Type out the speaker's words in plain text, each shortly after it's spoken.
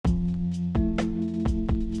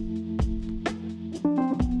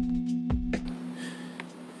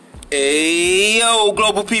Hey, yo,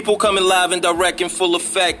 global people coming live and direct in full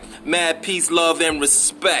effect. Mad peace, love, and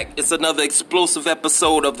respect. It's another explosive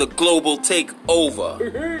episode of the Global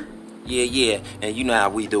Takeover. Yeah, and you know how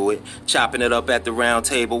we do it. Chopping it up at the round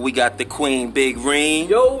table. We got the Queen, Big Reem.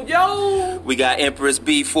 Yo. We got Empress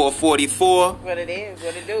B444. What it is,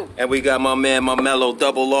 what it do. And we got my man, my mellow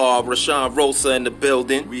double R, Rashawn Rosa in the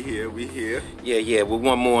building. We here. Yeah, with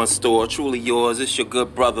one more in store. Truly yours. It's your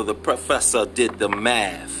good brother, the Professor Did the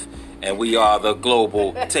Math. And we are the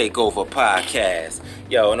Global Takeover Podcast.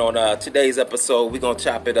 Yo, and on today's episode, we're going to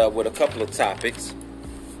chop it up with a couple of topics.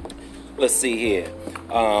 Let's see here.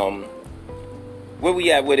 Where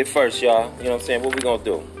we at with it first, y'all? You know what I'm saying? What we going to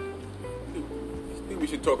do? I think we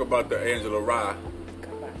should talk about the Angela Rye.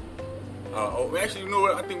 Actually, you know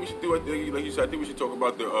what? I think we should do it. Like you said, I think we should talk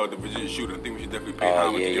about the Virginia shooting. I think we should definitely pay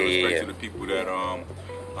homage and give respect to the people that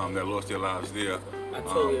lost their lives there. I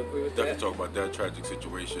totally agree with definitely that. talk about that tragic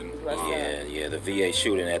situation. Yeah, the VA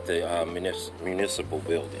shooting at the municipal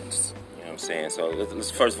buildings. You know what I'm saying? So let's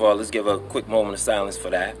first of all, let's give a quick moment of silence for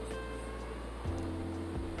that.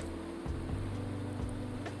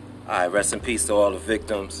 All right, rest in peace to all the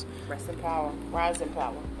victims. Rest in power. Rise in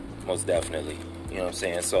power. Most definitely. You know what I'm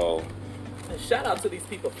saying? So, And shout out to these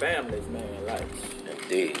people's families, man. Like,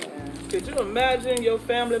 indeed. could you imagine your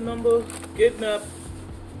family member getting up,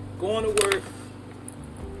 going to work,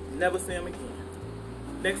 never see him again?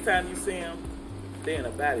 Next time you see him, they in a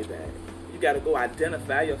body bag. You got to go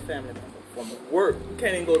identify your family member from work. You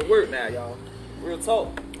can't even go to work now, y'all. Real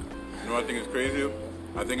talk. You know what I think is crazy?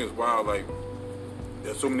 I think it's wild. Like,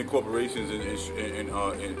 there's so many corporations and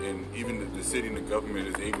even the city and the government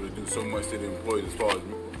is able to do so much to the employees as far as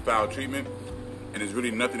foul treatment, and there's really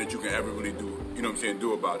nothing that you can ever really do, you know what I'm saying,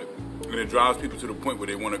 do about it. And it drives people to the point where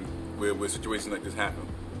they want to, where situations like this happen.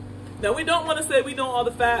 Now, we don't want to say we know all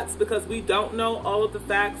the facts because we don't know all of the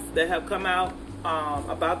facts that have come out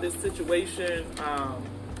about this situation.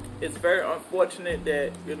 It's very unfortunate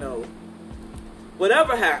that, you know,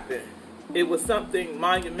 whatever happened, it was something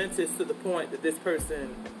monumentous to the point that this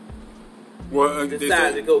person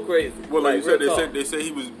decided to go crazy. Well, like you real said, they say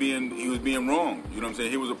he was being wrong. You know what I'm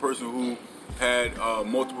saying? He was a person who had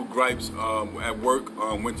multiple gripes at work,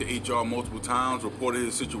 went to HR multiple times, reported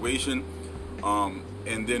his situation,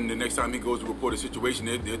 and then the next time he goes to report a situation,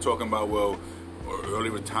 they're talking about, well, early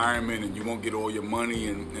retirement and you won't get all your money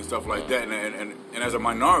and stuff like that. And as a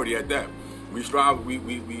minority at that, we strive, we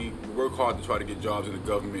work hard to try to get jobs in the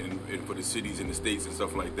government and for the cities and the states and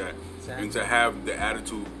stuff like that. Exactly. And to have the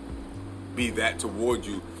attitude be that toward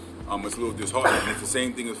you, it's a little disheartening. And it's the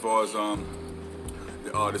same thing as far as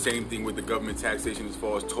the same thing with the government taxation as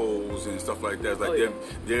far as tolls and stuff like that. It's like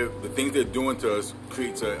they're the things they're doing to us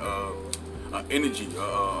creates energy,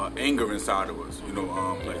 anger inside of us. You know,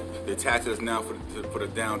 like they tax us now for the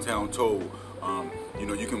downtown toll. You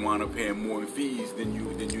know, you can wind up paying more in fees than you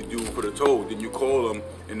do for the toll. Then you call them,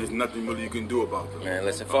 and there's nothing really you can do about them. Man,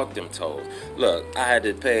 listen, fuck them tolls. Look, I had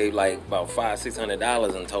to pay like about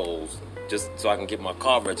 $500-$600 in tolls just so I can get my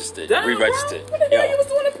car registered, re-registered. What the hell you was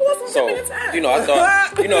doing in Portsmouth at the time? You know, I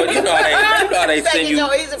thought, you know how they send you,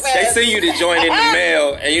 the joint in the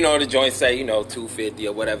mail, and you know the joint say, you know, $250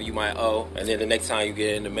 or whatever you might owe, and then the next time you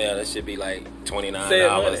get it in the mail, that should be like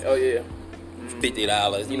 $29. Oh yeah.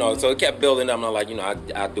 $50, you know, so it kept building up. And I'm like, you know,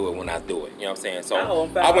 I do it when I do it. You know what I'm saying? So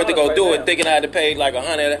I went to go do it, thinking I had to pay like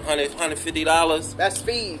 $150. That's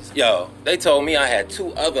fees. Yo, they told me I had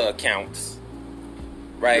 2 other accounts,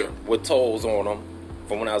 right, with tolls on them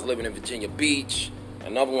from when I was living in Virginia Beach,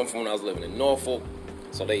 another one from when I was living in Norfolk.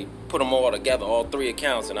 So they put them all together, all 3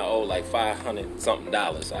 accounts, and I owe like $500-something.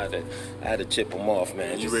 I had to chip them off,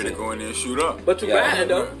 man. You ready to go in there and shoot up? But you riding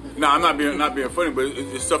though. No, I'm not being funny, but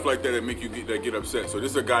it's stuff like that that make you get upset. So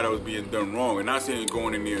this is a guy that was being done wrong, and not saying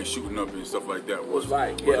going in there and shooting up and stuff like that was the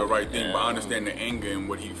right thing. Yeah. But I understand the anger and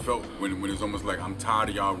what he felt when it's almost like, I'm tired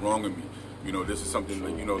of y'all wronging me. You know, this is something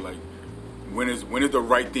like, you know, like when is the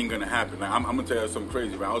right thing gonna happen? Like I'm gonna tell you something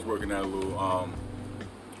crazy. Right? I was working at a little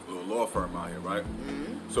law firm out here, right?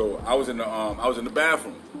 Mm-hmm. So I was in the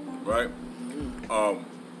bathroom, right? Mm-hmm.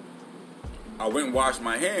 I went and washed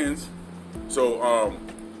my hands. So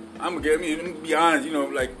I'm gonna be honest, you know,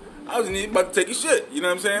 like I was about to take a shit, you know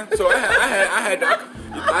what I'm saying? So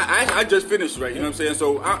I just finished, right? You know what I'm saying?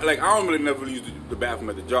 So I don't really never use the bathroom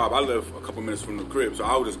at the job. I live a couple minutes from the crib, so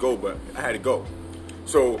I would just go, but I had to go.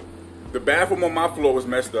 So the bathroom on my floor was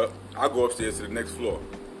messed up. I go upstairs to the next floor.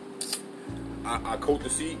 I coat the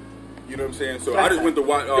seat. You know what I'm saying? So I just went to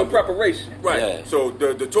wash. Your preparation. Right. Yeah. So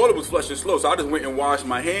the toilet was flushing slow, so I just went and washed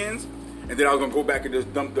my hands, and then I was gonna go back and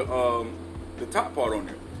just dump the top part on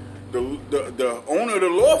there. The owner of the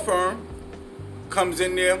law firm comes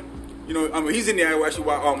in there you know, I mean, he's in there actually.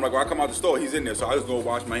 While like when I come out the store, he's in there. So I just go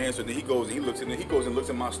wash my hands. So then he goes and he looks in there. He goes and looks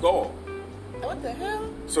in my stall. What the hell?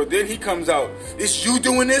 So then he comes out. It's you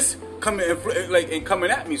doing this? Coming and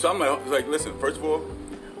coming at me. So I'm like, listen. First of all,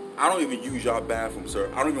 I don't even use y'all bathroom,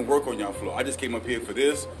 sir. I don't even work on y'all floor. I just came up here for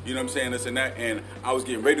this. You know what I'm saying? This and that. And I was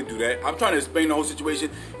getting ready to do that. I'm trying to explain the whole situation.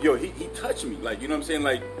 Yo, he touched me. Like, you know what I'm saying?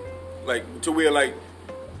 Like to where like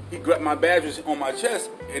he grabbed my badge was on my chest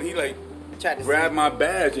and he like grabbed my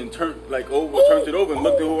badge and turned it over and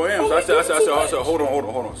looked at who I am. So I said, hold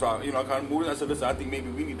on. So I, you know, I kind of moved. I said, listen, I think maybe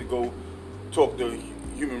we need to go talk to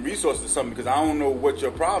human resources or something because I don't know what your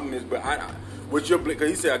problem is, but because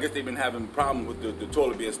he said I guess they've been having problems with the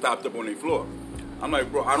toilet being stopped up on their floor. I'm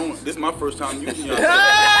like, bro, this is my first time using y'all.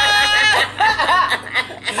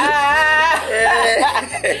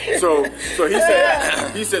 So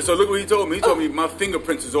he said, so look what he told me. He told me my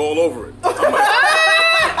fingerprints is all over it.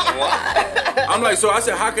 I'm like, so I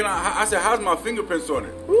said, how's my fingerprints on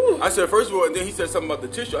it? I said, first of all, and then he said something about the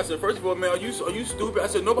tissue. I said, first of all, man, are you stupid? I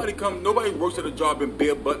said, nobody works at a job in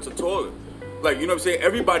bare butts or toilet. Like, you know what I'm saying?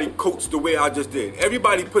 Everybody coats the way I just did.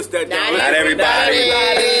 Everybody puts that down. Not everybody.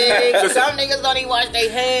 Some niggas don't even wash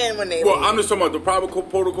their hand when they I'm just talking about the proper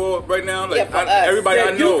protocol right now. Like, us. Everybody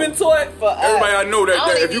I know. You've been taught for us. Everybody I know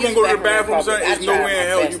that if you're going to go to the bathroom, son, there's nowhere in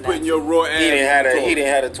hell you putting your raw ass. He didn't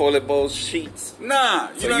have the toilet bowl sheets. Nah.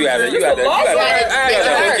 So you had to pick it up.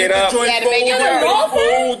 You had to make it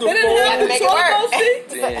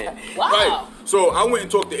work. Wow. Right. So I went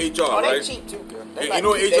and talked to HR, Oh, right? they cheap too, girl. And you know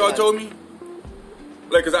what HR told me?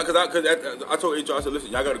 Like, cause I told HR, I said,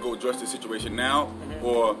 listen, y'all got to go address this situation now,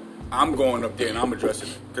 or I'm going up there and I'm addressing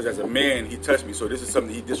it. Because as a man, he touched me, so this is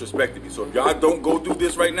something he disrespected me. So if y'all don't go through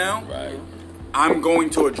this right now, I'm going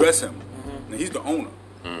to address him. And he's the owner.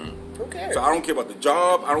 Who cares? So I don't care about the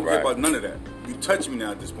job. I don't care about none of that. You touch me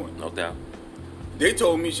now at this point. No doubt. They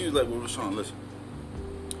told me, she was like, well, Rashawn, listen,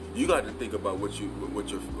 you got to think about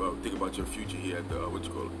think about your future here at the what you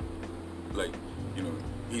call it, like, you know.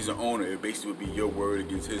 He's an owner. It basically would be your word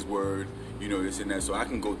against his word, you know, this and that. So I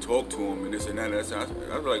can go talk to him and this and that. I was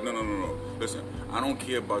like, no. Listen, I don't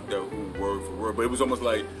care about that word for word. But it was almost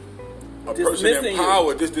like a person in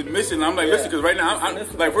power just dismissing. I'm like, listen, because right now, I'm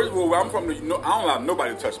like, first of all, where I'm from, I don't allow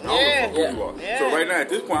nobody to touch me. I don't know who you are. Yeah. So right now, at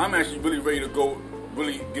this point, I'm actually really ready to go,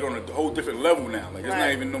 really get on a whole different level now. Like, it's not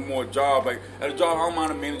even no more job. Like, at a job, I don't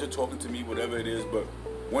mind a manager talking to me, whatever it is. But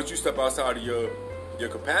once you step outside of your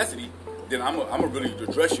capacity, then I'm gonna really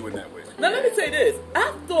address you in that way. Now let me say this: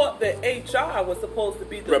 I thought that HR was supposed to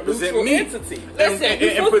be the neutral entity. Listen,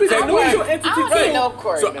 and protect the neutral entity too. No,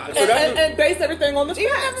 Corey. And base everything on the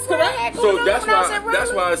facts. Correct. So that's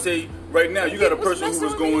why I say right now you got a person who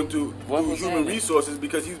was going through human resources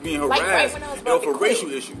because he's being harassed for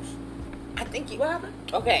racial issues. I think what happened?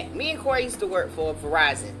 Okay, me and Corey used to work for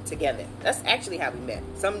Verizon together. That's actually how we met.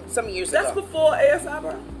 Some years ago. That's before ASI,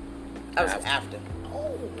 bro. That was after.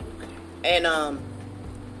 And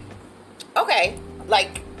okay,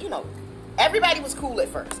 like, you know, everybody was cool at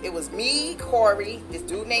first. It was me, Corey, this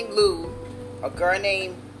dude named Lou, a girl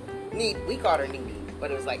named we called her Nene,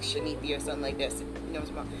 but it was like Shanithi or something like that. You know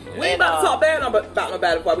what I'm saying? We ain't about to talk bad about my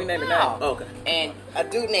bad before we name it now. Okay. And a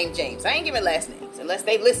dude named James. I ain't giving last names unless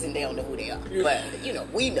they listen. They don't know who they are. But you know,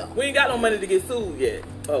 we know. We ain't got no money to get sued yet.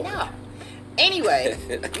 Oh. No. Anyway,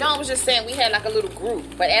 I was just saying we had like a little group,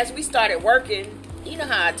 but as we started working. You know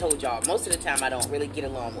how I told y'all, most of the time I don't really get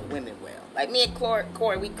along with women well. Like me and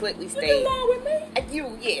Corey, we click, we stay. You get along with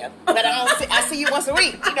me? Yeah. But I see you once a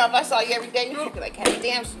week. You know, if I saw you every day, you'd be like, hey,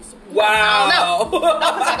 damn, she's... Wow. I don't know. No,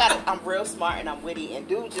 because I'm real smart and I'm witty, and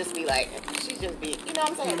dude just be like, she's just being, you know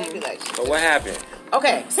what I'm saying? They be like... So what happened?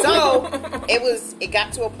 Okay, so it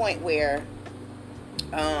got to a point where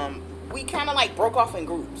we kind of like broke off in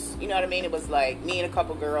groups. You know what I mean? It was like me and a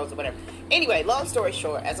couple girls or whatever. Anyway, long story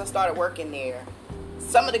short, as I started working there,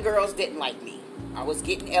 some of the girls didn't like me. I was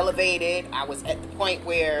getting elevated. I was at the point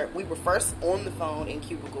where we were first on the phone in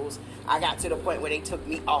cubicles. I got to the point where they took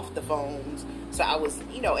me off the phones. So I was,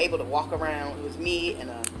 you know, able to walk around. It was me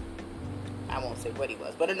and I won't say what he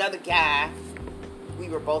was, but another guy. We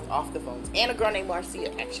were both off the phones. And a girl named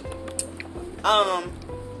Marcia, actually.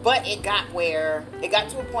 But it got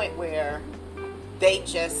to a point where they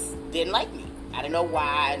just didn't like me. I don't know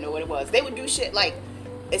why. I know what it was. They would do shit like,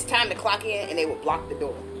 it's time to clock in, and they would block the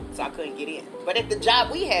door, so I couldn't get in. But at the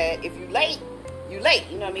job we had, if you late, you late.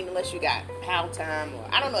 You know what I mean? Unless you got how time, or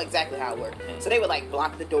I don't know exactly how it worked. So they would like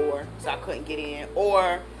block the door, so I couldn't get in,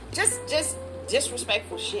 or just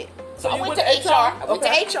disrespectful shit. So I you went to went HR. to I went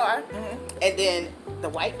Okay. to HR, and then the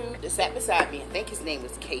white dude that sat beside me, I think his name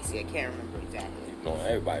was Casey. I can't remember exactly. No,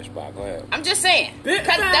 everybody's spot. Go ahead. I'm just saying. Big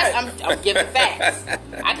Because facts. I'm giving facts.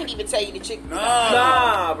 I can even tell you the chick.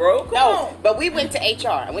 Nah, bro. Come No, on. but we went to HR.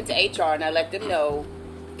 I went to HR and I let them know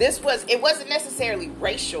it wasn't necessarily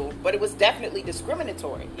racial, but it was definitely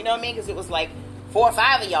discriminatory. You know what I mean? Because it was like 4 or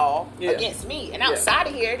 5 of y'all Yeah. against me. And Yeah. outside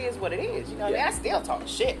of here, it is what it is. You know what I Yeah. mean? I still talk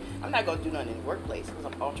shit. I'm not going to do nothing in the workplace because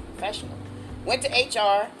I'm ultra professional. Went to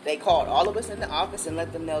HR. They called all of us in the office and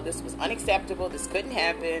let them know this was unacceptable. This couldn't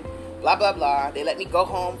happen. Blah, blah, blah. They let me go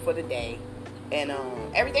home for the day. And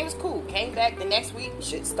everything was cool. Came back the next week.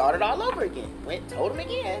 Shit started all over again. Told them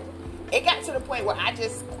again. It got to the point where I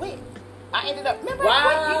just quit. I ended up, remember I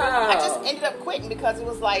quit? Wow. I just ended up quitting because it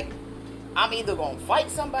was like, I'm either going to fight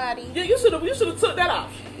somebody. Yeah, you should have took that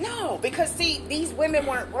option. No, because see, these women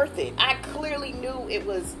weren't worth it. I clearly knew it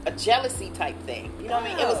was a jealousy type thing. You know what I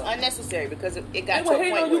mean? It was unnecessary because it They got were to a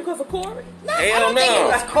hating point on you where... because of Corey. No, I Hell don't think it no.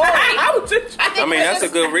 was Corey. I was just. I think I mean, it that's a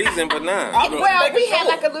was- good reason, but nah. Well, we had sure.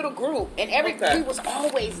 like a little group, and Okay. we was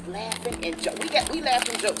always laughing and we laughed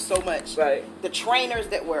and joked so much. Right. The trainers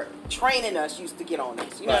that were training us used to get on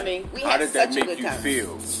us. You know what I mean? We How had did such that a make good you time.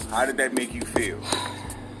 feel? How did that make you feel?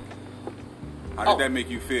 How Oh. did that make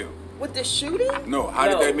you feel? With the shooting? No, how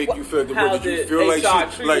No, did that make you feel? how Did you did feel like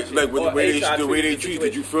HR shoot, like treated with you, the way or they HR the way they treated the treat?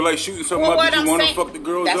 Did you situation? feel like shooting something Well, up? what Did you I'm want to saying, fuck the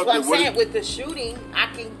girls that's up? what I'm What saying. did- With the shooting, I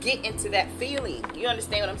can get into that feeling. You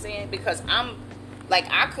understand what I'm saying? Because I'm like,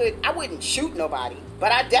 I wouldn't shoot nobody,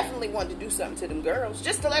 but I definitely wanted to do something to them girls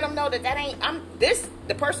just to let them know that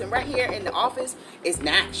the person right here in the office is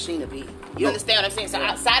not Sheena B. You No. understand what I'm saying? So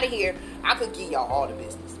outside of here, I could give y'all all the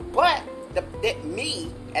business. But me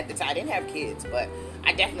at the time, I didn't have kids, but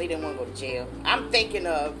I definitely didn't want to go to jail. I'm thinking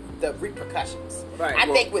of the repercussions. Right. I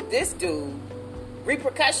Well- think with this dude,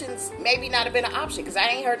 repercussions maybe not have been an option because I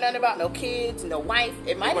ain't heard nothing about no kids, no wife.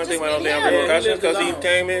 It might You have might just think been about no damn him. repercussions Yeah, because he alone.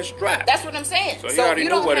 came in strapped. That's what I'm saying. So he So if already you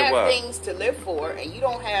knew don't what it have was. things to live for and you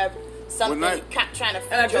don't have something Well, not- trying to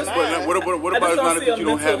And I feed your just- But mind. what I about just it's don't not see that a you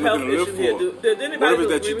don't have mental nothing to health live issue here. for? Did anybody What if it's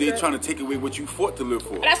that agree they with trying to take away what you fought to live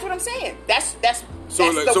for? That's what I'm saying. That's So,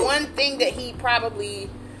 like, the so- one thing that he probably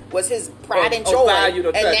was his pride and Or joy. valued or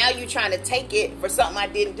And treasured. now you're trying to take it for something I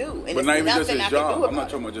didn't do. And But it's not even just nothing his I can do job. about I'm not it.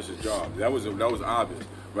 talking about just his job. That was obvious.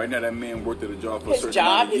 Right now, that man worked at a job for His a certain job,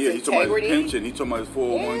 amount of his years. He's talking about his integrity. pension. He's talking about his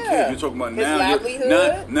 401k. Yeah. You're talking about His now.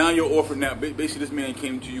 livelihood. Now you're offering now. Basically, this man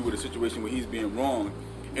came to you with a situation where he's being wrong,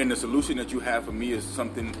 and the solution that you have for me is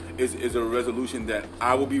something is a resolution that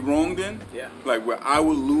I will be wronged in. Yeah. Like where I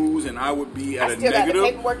would lose and I would be at I a still got the negative.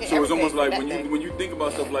 paperwork and So it's almost everything like for when that you thing. when you think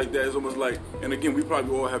about stuff like that, it's almost like. And again, we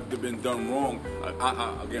probably all have been done wrong.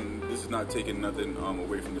 Again, this is not taking nothing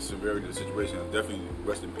away from the severity of the situation. Definitely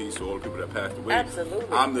rest in peace to all the people that passed away. Absolutely.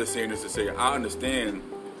 I'm just saying this to say I understand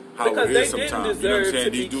how Because it they is didn't sometimes. You know what I'm deserve saying?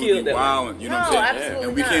 to These be dudes killed be that way. violent. You know what I'm No, saying? absolutely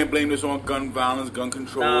And we not. can't blame this on gun violence, gun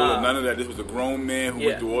control, Nah. or none of that. This was a grown man who Yeah.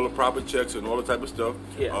 went through all the proper checks and all the type of stuff.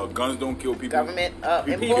 Yeah. Guns don't kill people. Government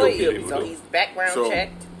People employee. kill people, So though. he's background So-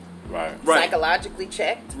 checked, Right. Right. psychologically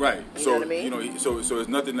checked. Right. You So know what I mean? so there's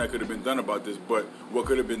nothing that could have been done about this. But what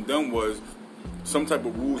could have been done was some type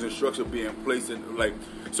of rules and structure being placed in. Like,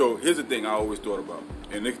 so here's the thing I always thought about,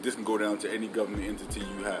 and this can go down to any government entity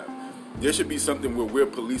you have. There should be something where we're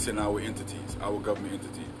policing our entities, our government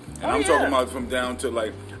entity. And I'm talking about from down to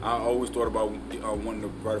like I always thought about wanting to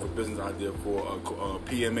write up a business idea for a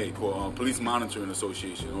PMA, called Police Monitoring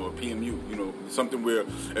Association, or PMU. You know, something where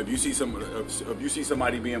if you see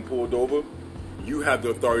somebody being pulled over, you have the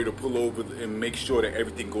authority to pull over and make sure that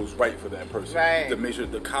everything goes right for that person. Right. To make sure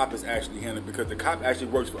the cop is actually handling, because the cop actually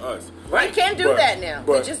works for us. We can do But- that now.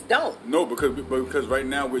 We but- just don't. No, because right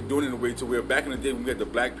now we're doing it in a way to where back in the day when we had the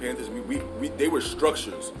Black Panthers, they were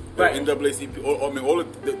structures. The Right. NAACP, all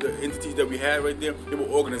of the entities that we had right there, they were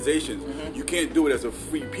organizations. Mm-hmm. You can't do it as a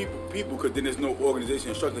free people because then there's no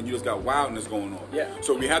organization structure. You just got wildness going on. Yeah.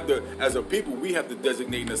 So we have to, as a people, we have to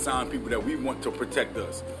designate and assign people that we want to protect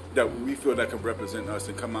us, that we feel that can represent us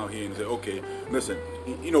and come out here and say, okay, listen,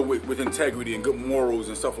 you know, with integrity and good morals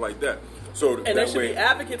and stuff like that. So And that there should way, be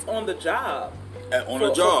advocates on the job. on for-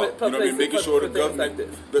 the job, for you know what I mean, places- making for- sure for the things government.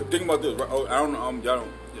 like The thing about this, right? Oh, I don't know,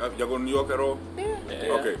 y'all go to New York at all? Yeah.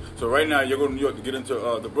 Yeah. Okay, so right now you're going to New York to get into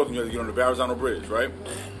the Brooklyn. You have to get on the Verrazano Bridge, right?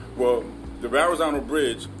 Well, the Verrazano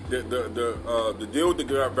Bridge, the deal with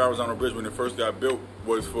the Verrazano Bridge when it first got built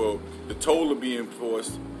was for the toll to be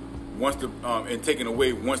enforced once and taken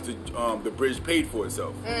away once the bridge paid for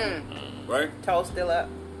itself, right? Toe still up.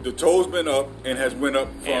 The toll's been up and has went up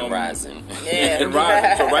from And rising. Yeah. and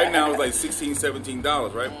rising. So right now it's like $16,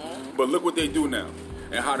 $17, right? But look what they do now,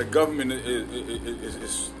 and how the government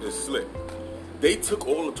is slick. they took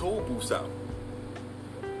all the toll booths out.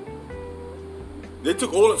 They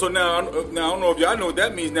took all. So now I don't know if y'all know what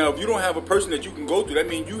that means. Now, if you don't have a person that you can go to, that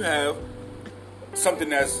means you have something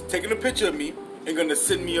that's taking a picture of me and gonna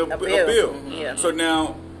send me a bill. Mm-hmm. Yeah. So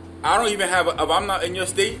now I don't even have. If I'm not in your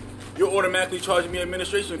state, you're automatically charging me an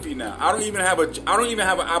administration fee now. I don't even have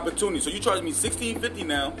an opportunity. So you charge me $16.50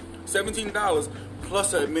 now, $17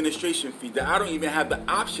 plus an administration fee that I don't even have the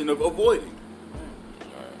option of avoiding.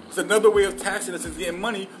 It's another way of taxing us and getting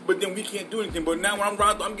money, but then we can't do anything. But now when I'm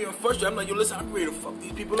riding, I'm getting frustrated. I'm like, yo, listen, I'm ready to fuck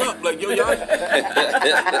these people up. Like, yo, y'all.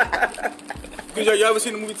 Cause y'all ever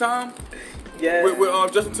seen the movie Time? Yeah.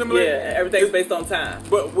 With Justin Timberlake? Yeah, everything's based on time.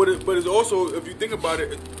 But it's also, if you think about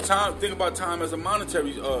it, think about time as a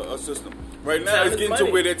monetary system. Right now, Time it's is getting money.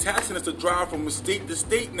 to where they're taxing us to drive from state to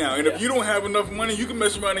state now. And Yeah. if you don't have enough money, you can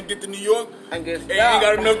mess around and get to New York And get ain't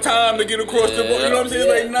got enough time to get across the border. You know what I'm saying?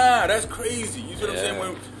 Yeah. It's like, nah, that's crazy. You see what I'm Yeah. saying?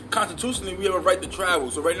 When constitutionally, we have a right to travel.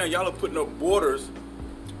 So right now, y'all are putting up borders.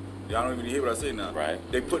 Y'all don't even hear what I say now. Right.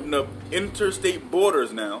 They putting up interstate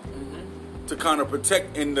borders now to kind of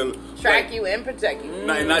protect in the Track like, you and protect you.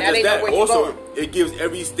 not Now just they know that. where you Also, going. it gives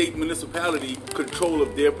every state municipality control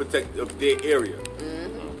of their area.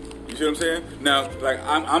 You see what I'm saying? Now, like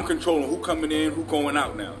I'm controlling who coming in, who going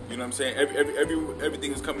out now. You know what I'm saying?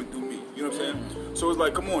 Everything is coming through me. You know what I'm saying? So it's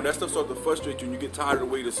like, come on, that stuff starts to frustrate you, and you get tired of the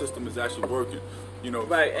way the system is actually working. You know?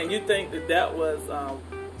 Right, and you think that was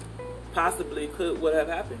possibly would have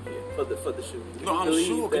happened here for the shooting? No, I'm Believe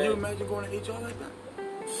sure. Can that- you imagine going to HR like that?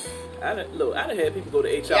 I done had people go to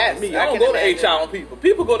HR Yes, on me. I I don't can go to imagine. HR on people.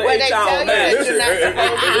 People go to Well, they HR tell on you me. that Listen, you're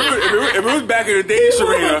not if it was back in the day,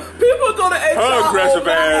 Serena, People go to HR Her aggressive on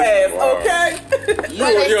my ass. ass, Wow. okay?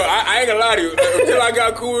 I ain't gonna lie to you. Until I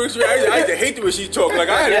got cool with Serena, I used to hate the way she talked. Like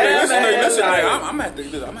I had to Yeah, listen, man. listen, Like, I'm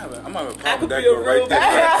having a I problem could with that be a girl real right there.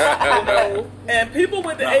 bad, you know. And people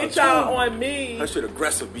went to Nah, HR too. on me, That shit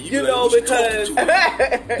aggressive, but you know, because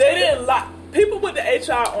they didn't like. People went to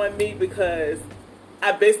HR on me because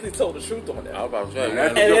I basically told the truth on them. I was about to say, And man,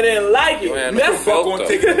 And they didn't like You it. had That's fuck on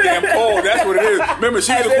taking the damn call. That's what it is. Remember,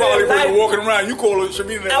 she And the they quality didn't person like walking around. You call her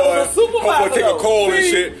Sharina. I was a supervisor, help her take a though. call and See?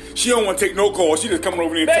 shit. She don't want to take no call. She just coming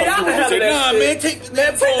over there and Man, y'all telling can you what handle to say. that Nah, shit. man, take the Man,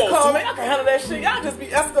 damn take the call, call. man. Y'all can handle that shit. Y'all just be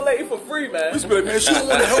escalating for free, man. You be like, man, she don't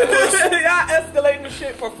want to help us. Y'all escalating the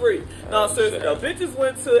shit for free. No, seriously though. Bitches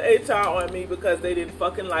went to HR on me because they didn't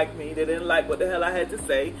fucking like me. They didn't like what the hell I had to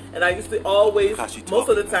say. And I used to always, How she most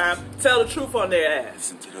of the talking, time, tell the truth on their ass.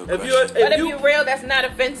 Listen to the If aggression. But if you're real, that's not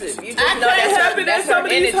offensive. You just I know can't help that's it that her some of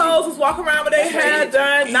these energy. hoes was walking around with their That's her hair energy.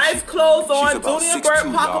 done, nice clothes on, about Dooney and 6'2",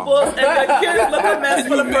 Burke pocketbooks, and the kids look a mess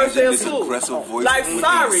for the first day of school. Like,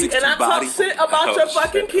 sorry, and I talk shit about your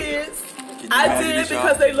fucking kids. I did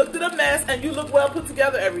because they looked at a mess, and you look well put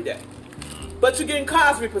together every day. But you're getting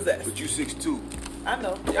cars repossessed. But you 6'2". I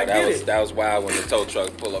know. Yeah, I get it. that was wild when the tow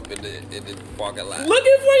truck pull up in the parking lot.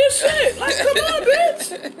 Looking for your shit. Like, come on,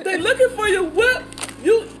 bitch. They looking for your whip.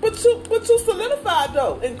 But you solidified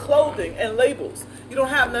though in clothing and labels. You don't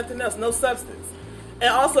have nothing else, no substance. And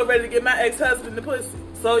also ready to get my ex-husband the pussy.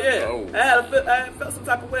 So yeah, Oh. I felt some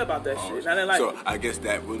type of way about that shit. And I didn't like So it. I guess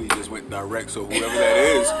that really just went direct. So whoever that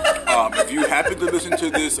is, if you happen to listen to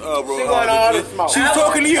this, want all the smoke. she's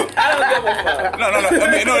talking to you. I don't give a fuck. No.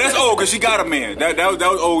 I mean, no, that's old because she got a man. That was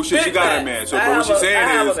old shit. She Big got a facts. man. So I but what have she's a saying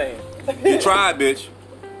man. is, you tried, bitch,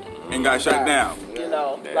 and got shut down. You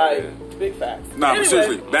know, like big facts. Nah, Anyway, but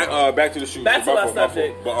seriously, back to the shoot. back to My our fault, my fault.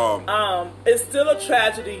 subject. But It's still a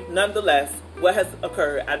tragedy, nonetheless. What has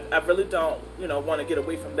occurred? I really don't, want to get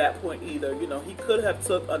away from that point either. He could have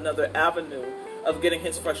took another avenue of getting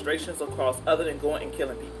his frustrations across, other than going and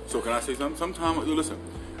killing people. so can I say something? Sometimes, listen.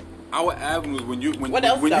 Our avenues when you What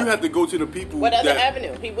else, you though? have to go to the people. What other that,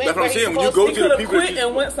 avenue? He went That's what where I'm he saying. When you supposed go He to could the have people that quit you,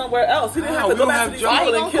 and went somewhere else. He didn't have we to go don't back have to these jobs.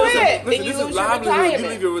 people Why and he kill gonna them. quit? Listen, Then this you is lose your livelihood. You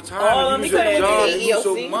retirement. leave your All retirement. I'm You lose your saying job. is- You do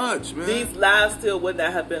so EEOC. much, man. These lives still would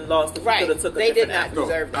not have been lost if Right. he could have took a They did different not avenue.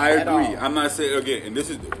 deserve that I at agree. all. I'm not saying again, and this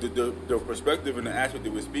is the perspective and the aspect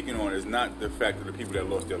that we're speaking on is not the fact of the people that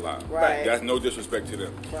lost their lives. Right. That's no disrespect to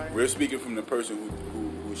them. Right. We're speaking from the person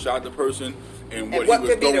who shot the person and what what he was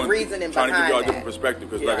could be the going reasoning through, trying to give y'all a behind different that. perspective.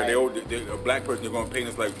 Because Yeah. like a black person, they're going to paint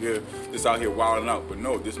us like this out here wilding out. But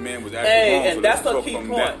no, this man was actually Hey, wrong. and So that's let's a talk key from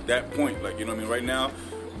point. that point. Like, you know what I mean? Right now,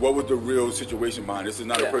 what was the real situation behind this? Is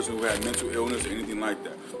not Yeah. a person who had mental illness or anything like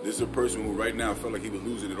that. This is a person who right now felt like he was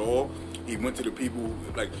losing it all. He went to the people,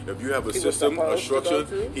 like, if you have a He was system, a supposed to go structure,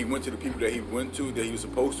 to. he went to the people that he went to, that he was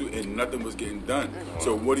supposed to, and nothing was getting done.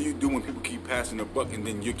 So what do you do when people keep passing the buck and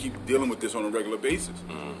then you keep dealing with this on a regular basis?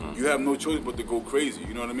 You have no choice but to go crazy.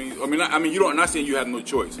 You know what I mean? I mean, you don't. I'm not saying you have no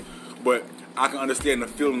choice, but I can understand the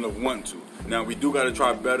feeling of wanting to. Now we do got to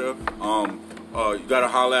try better. You gotta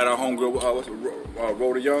holler at our homegirl.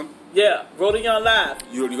 Rhoda Young. Yeah, Rhoda Young Live.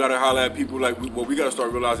 You gotta holler at people like what we gotta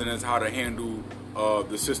start realizing is how to handle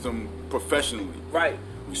the system professionally. Right.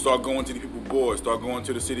 You start going to the people boards, start going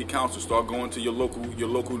to the city council, start going to your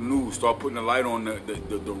local news, start putting a light on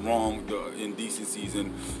the wrong, the indecencies,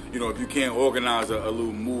 and if you can't organize a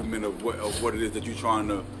little movement of what it is that you're trying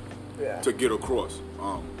to get across.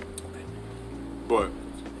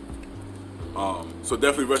 So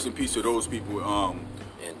definitely rest in peace to those people.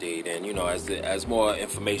 Indeed, and as more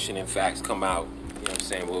information and facts come out, what I'm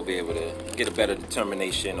saying, we'll be able to get a better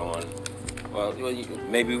determination on. Well,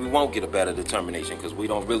 maybe we won't get a better determination because we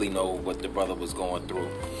don't really know what the brother was going through.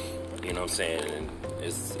 You know what I'm saying? And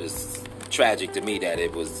it's tragic to me that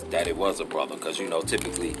it was a brother because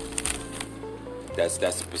typically that's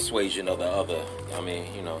the persuasion of the other. I mean,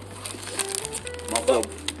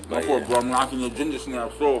 My poor bro, I'm knocking your ginger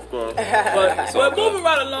snaps off, cuz. But moving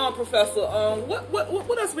right along, Professor.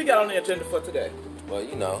 What else we got on the agenda for today?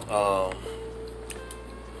 Well,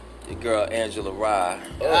 the girl Angela Rye,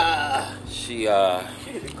 she the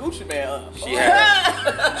Gucci man up. she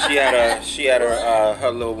had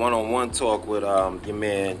her little one-on-one talk with your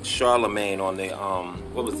man Charlemagne on the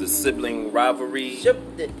what was the sibling rivalry?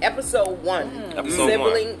 Episode 1. Episode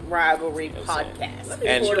Sibling 1. Rivalry podcast.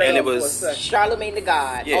 And it was Charlemagne the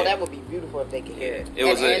God. Yeah. Oh, that would be beautiful if they could hear it. It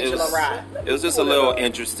was Angela Rye. It was just a little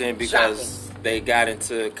interesting because they got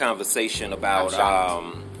into conversation about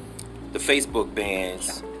the Facebook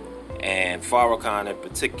bans and Farrakhan in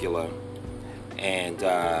particular, and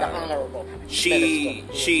The Honorable she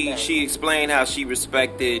explained how she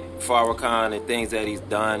respected Farrakhan and things that he's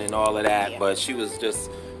done and all of that, but she was just,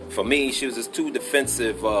 for me, she was just too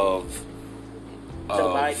defensive of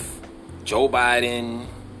Joe Biden.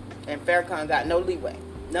 And Farrakhan got no leeway.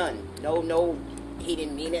 None. No, he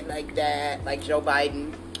didn't mean it like that, like Joe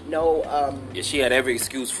Biden. No, Yeah, she had every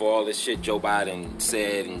excuse for all this shit Joe Biden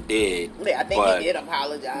said and did. Yeah, I think he did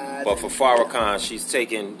apologize. But for Farrakhan, she's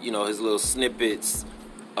taking, his little snippets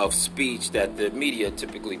of speech that the media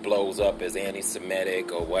typically blows up as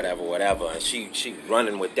anti-Semitic or whatever, and she's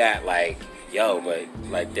running with that like, but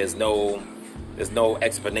like there's no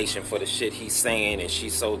explanation for the shit he's saying, and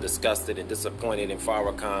she's so disgusted and disappointed in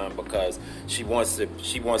Farrakhan because she wants to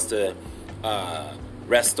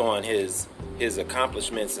rest on his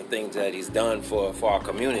accomplishments and things that he's done for our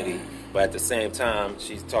community, but at the same time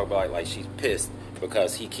she's talking about like she's pissed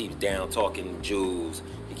because he keeps down talking Jews,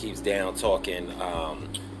 he keeps down talking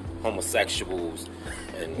homosexuals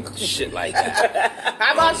and shit like that.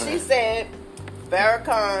 How about she said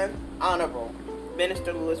Farrakhan, Honorable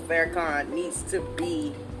Minister Louis Farrakhan, needs to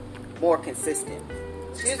be more consistent.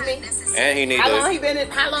 Excuse me. And he needs how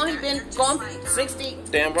long he been gone? 60.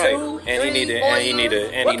 Damn right. And he need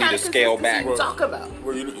to scale back. Talk about.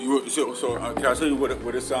 Well, can I tell you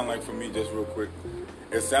what it sound like for me, just real quick?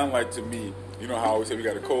 It sound like to me, how I always say we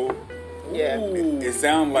got a code. Yeah. It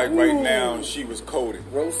sound like right now she was coding.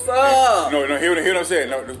 Rosa. No, hear what I'm saying.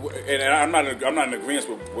 No, and I'm not in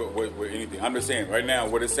agreement with anything. I'm just saying right now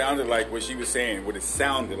what it sounded like, what she was saying, what it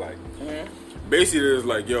sounded like. Mm-hmm. Basically, it's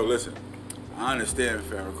like, listen, I understand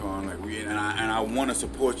Farrakhan, and I want to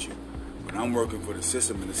support you, but I'm working for the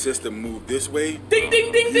system, and the system moved this way. Ding,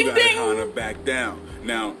 ding, ding, you ding, gotta ding. kind of back down.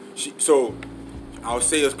 Now, so I'll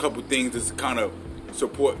say a couple things to kind of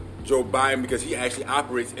support Joe Biden because he actually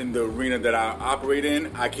operates in the arena that I operate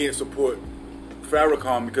in. I can't support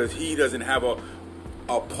Farrakhan because he doesn't have a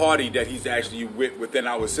party that he's actually within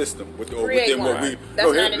our system. Within what we. Hear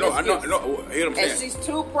what I'm saying. And she's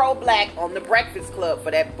too pro-black on the Breakfast Club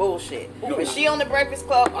for that bullshit. When she on the Breakfast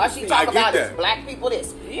Club, all she talk about is black people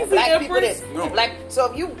this, black people this, black.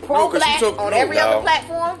 So if you pro-black on every other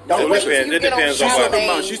platform, don't wait till you get on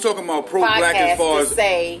Charlemagne. She's talking about pro-black as far as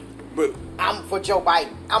say. But I'm for Joe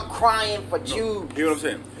Biden. I'm crying for Jews. You know what I'm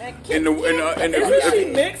saying? Isn't she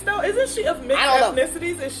mixed though? Isn't she of mixed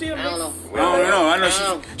ethnicities? Is she a mixed? I don't know. I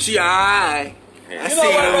know she I see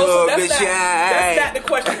a little bit shy. That's not the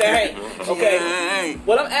question that ain't. Okay.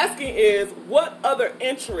 What I'm asking is, what other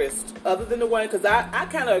interest other than the one? Because I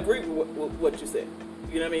kind of agree with what you said.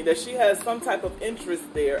 You know what I mean? That she has some type of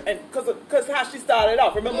interest there, and because how she started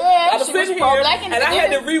off. Remember, I was sitting here and I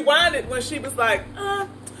had to rewind it when she was like,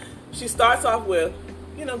 She starts off with,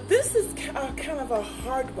 this is kind of a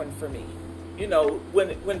hard one for me. you know, when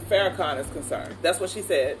Farrakhan is concerned. That's what she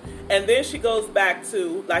said. And then she goes back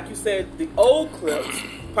to, like you said, the old clips,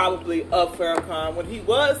 probably, of Farrakhan when he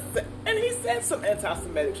was, and he said some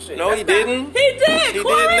anti-Semitic shit. No, he didn't. He did. He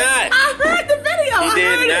Corey. did not. I heard the video. He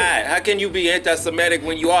did not. How can you be anti-Semitic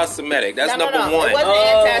when you are Semitic? That's number one. It wasn't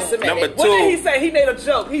anti-Semitic. Number What did he two. say? He made a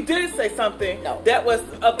joke. He did say something that was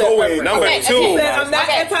of that reference. Number Okay, two. He said, I'm not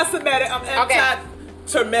Okay. anti-Semitic, I'm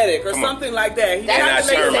anti-termitic or Come on. something like that. He That's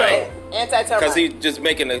tried to make a Anti-termite. joke. Anti-termite. Because he's just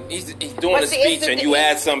making he's doing But a see, it's speech the- and you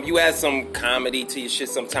add some comedy to your shit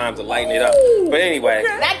sometimes to lighten it up. Ooh, But anyway,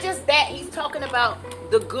 okay. Not just that, he's talking about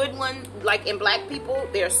the good one, like in black people,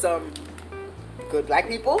 there's some good black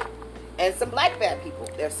people and some black bad people.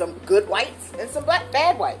 There's some good whites and some black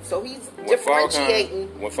bad whites. So he's differentiating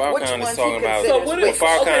when which Farrakhan ones is talking he about considers what when is- which.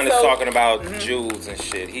 Farrakhan okay, is so- talking about Jews and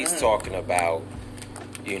shit, he's talking about,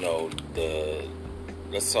 you know, the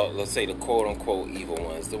let's say the quote unquote evil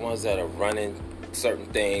ones, the ones that are running certain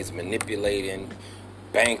things, manipulating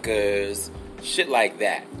bankers, shit like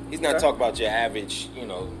that. He's not Okay. talking about your average, you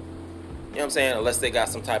know what I'm saying, unless they got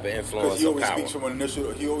some type of Because influence he or always power. speaks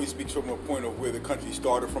from he always speaks from a point of where the country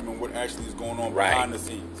started from and what actually is going on Right. behind the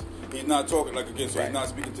scenes. He's not talking like again, so Right. he's not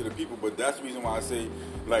speaking to the people, but that's the reason why I say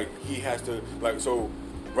like he has to so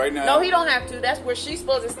right now. No, he don't have to. That's where she's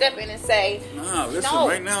supposed to step in and say, Nah, listen. no.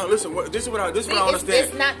 Right now, listen. This is what I See, don't understand.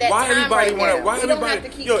 it's not that why time everybody right wanna? now. Why We don't everybody? have to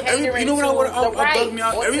keep you know catering what? to I the right bug me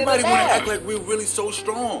out. or to Everybody the want to left. act like we're really so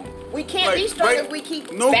strong. We can't be strong if we keep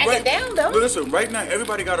backing down, though. Listen, right now,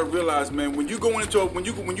 everybody got to realize, man, when you go into when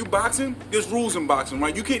you boxing, there's rules in boxing,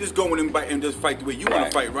 right? You can't just go in and just fight the way you want Right.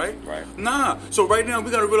 to fight, right? Right. Nah. So right now, we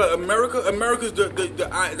got to realize America's the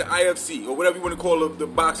IFC or whatever you want to call the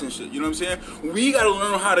boxing shit. You know what I'm saying? We got to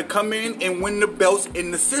learn how to come in and win the belts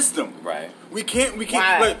in the system. Right. We can't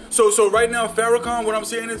Why? like so right now Farrakhan, what I'm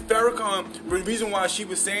saying is Farrakhan, the reason why she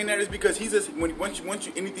was saying that is because he's just once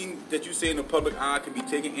you anything that you say in the public eye can be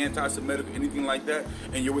taken anti-Semitic or anything like that,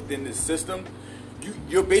 and you're within this system,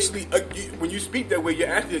 you're basically when you speak that way, you're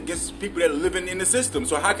actually against people that are living in the system.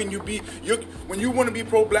 So how can you be when you want to be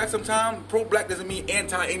pro-black? Sometimes pro-black doesn't mean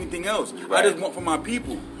anti anything else. Right. I just want for my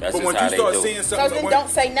people. That's but just when how you they start do. saying So something, then don't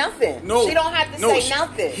say nothing. no, She don't have to no, say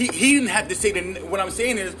nothing. He didn't have to say that. What I'm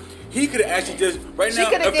saying is, he could have actually just right She now.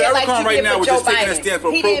 coulda If did like Farrakhan she right did now for was Joe just taking a Biden. stance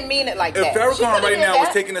for He didn't mean it like if that. She Farrakhan coulda right did now was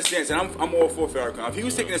that. taking a stance, and I'm all for Farrakhan. If he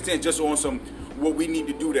was taking a stance just on some what we need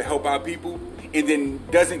to do to help our people, and then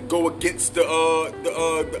doesn't go against the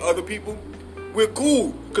other people, we're cool.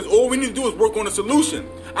 Because all we need to do is work on a solution.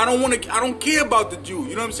 I don't care about the Jew.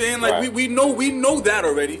 You know what I'm saying? Like Right. we know that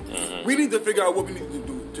already. We need to figure out what we need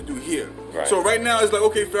to do here. Right. So right now it's like,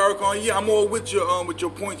 okay, Farrakhan, yeah, I'm all with your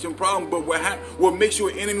points and problems, but what makes you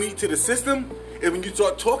an enemy to the system is when you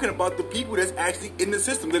start talking about the people that's actually in the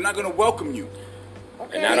system. They're not going to welcome you.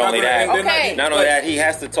 And not only that, Okay. not only that, he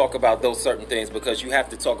has to talk about those certain things because you have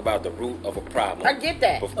to talk about the root of a problem. I get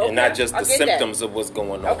that. And not just I the get that. symptoms of what's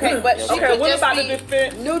going on. Okay, but You know she what I'm Okay, could what just about be the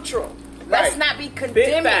defense? neutral. Let's Right. not be Big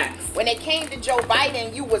condemning. facts. When it came to Joe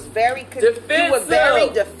Biden, you was very Defensive.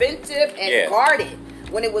 defensive and Yeah. guarded.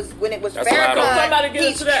 When it was That's why I don't- Farrakhan, Somebody get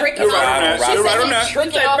he's into that. tricking You're right off. on that. She You're right said on that. he's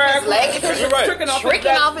tricking You said off his Farrakhan. legacy. You're right. Tricking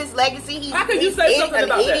off his legacy. He's How could you say something an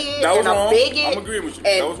about that? idiot That was and a wrong. bigot I'm agreeing with you.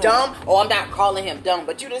 That was and wrong. dumb. Oh, I'm not calling him dumb,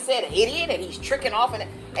 but you just said an idiot and he's tricking off and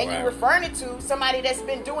Right. you referring it to somebody that's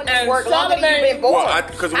been doing this And work longer than you've been born. Well,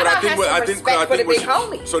 because what I think, for the big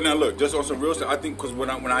homie. So now look, just on some real stuff. I think because when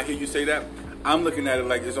I hear you say that, I'm looking at it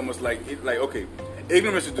like it's almost like okay.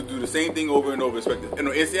 Ignorance is to do the same thing over and over, expect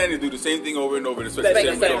insanity to do the same thing over and over, and expect the Expect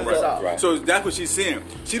same the same result. result. Right. So that's what she's saying.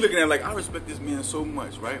 She's looking at it like, I respect this man so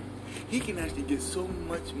much, right? He can actually get so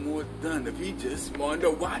much more done if he just smart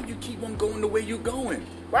enough. Why do you keep on going the way you're going?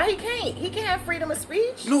 Why he can't? He can have freedom of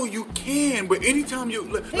speech. No, you can, but anytime you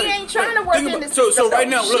He ain't trying to work think in about- the so system, right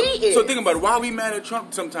though. now, look, She so is. think about it. Why are we mad at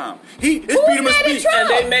Trump sometimes? It's Who freedom of mad at speech. Trump? And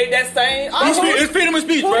they made that same. It's freedom of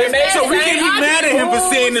speech, Who right? is that? So we can't be Saying mad at him for I-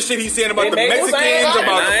 saying the shit he's saying about They the made the same Mexicans, argument.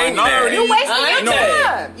 about I the ain't mad. minorities. You wasting I your know.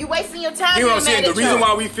 time. You wasting your time. You know what I'm being saying? mad The at reason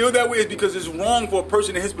Trump. why we feel that way is because it's wrong for a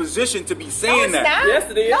person in his position to be No, saying it's that. not. Yes,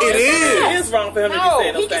 it is. No, It it's is. not. It is wrong for him to be No,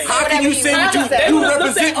 saying those he can things. say How can you whatever say he what wants. you They would've looked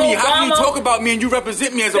represent at me? How can you Obama. talk about me and you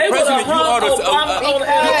represent me as a They would've president? You hung are Obama on the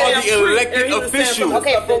a elected tree, and he was saying official. something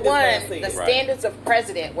Okay, stuff for that this one, man the said. standards of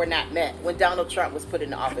president were not met when Donald Trump was put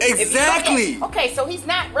in office. If you Exactly. look at- Okay, so he's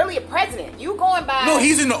not really a president. You going by? No,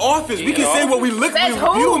 he's in the office. We can say what we look, Says we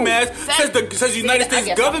who? view him as. Says- Says the United I States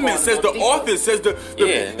guess I'm government. going Says a the little deeper. office. Says the Yeah,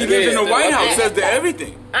 he it lives in is. the White House. Okay. Says the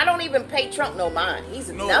everything. I don't even pay Trump no mind. He's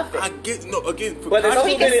nothing. I get again. But there's So too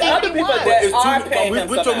he can many say other what he people wants. that are paying we're him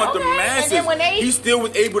talking about the Okay, and masses. then when they- He still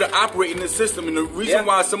was able to operate in the system, and the reason Yeah.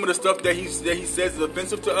 why some of the stuff that he says is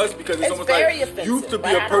offensive to us because it's almost very like offensive, you to be but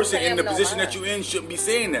I a don't person pay in him the no position mind. that you're in shouldn't be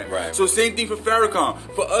saying that. Right. So same thing for Farrakhan.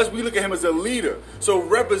 For us, we look at him as a leader. So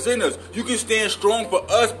represent us. You can stand strong for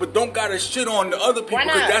us, but don't gotta shit on the other people Why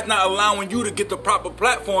because not? that's not allowing you to get the proper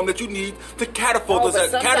platform that you need to catapult Oh, us but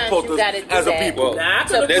as sometimes you gotta do as a that. people. Well, Nah, I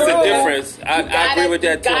So could there's a agree. difference. I agree with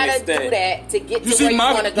that to an You gotta extent. do that to get You to see, where you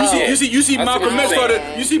want to go. you see, I see Malcolm what X you're started.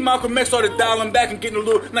 saying. You see, Malcolm X started dialing back and getting a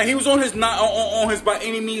little. Now he was on his not on his by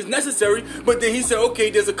any means necessary, but then he said, okay,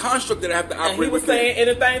 there's a construct that I have to And he operate was within. saying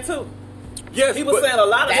anything too. Yes, He was but- saying a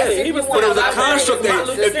lot of That's shit. if He was you But it was a Well, construct that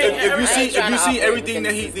Martin Luther King, if you everything. see trying to operate everything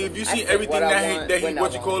that within the if you system. see I said everything what I that want, he when I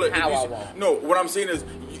what you call it, want, if you how I see- want. no, what I'm saying is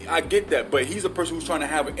I get that, but he's a person who's trying to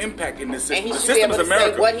have an impact in this system. And he The should be system able is to say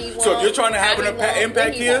America. what he So if you're trying to have an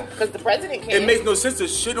impact here, because the president can. it makes no sense to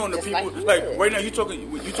shit on the Just people. like you Like did. right now, you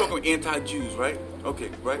talking anti-Jews, right? Okay,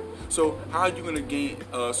 right. So how are you gonna gain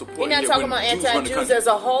support? He's not here talking when about Jews run the anti-Jews country? as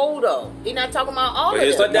a whole, though. He's not talking about all But of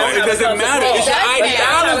here's them. the- No, it doesn't matter. It's your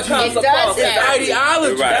ideology. It does It's matter.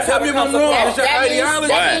 ideology. Right. Tell me if I'm wrong. It's your That means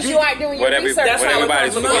ideology. you are doing your What research. That's how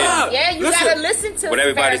everybody's it comes forgetting. about. Yeah, you Listen. gotta listen to What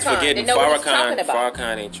everybody's Farrakhan forgetting, and know what he's talking Farrakhan, about.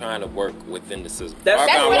 Farrakhan ain't trying to work within the system. That's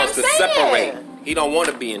Farrakhan what wants I'm to saying. separate. He don't want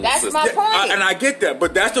to be in the That's system. my point. And I get that,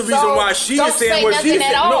 but that's the reason So, why she don't is saying say what she's nothing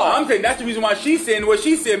saying. at No, all. I'm saying that's the reason why she's saying what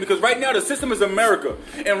she's saying because right now the system is America,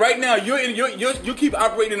 and right now you keep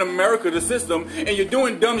operating in America, the system, and you're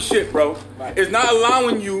doing dumb shit, bro. It's not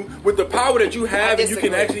allowing you with the power that you have and you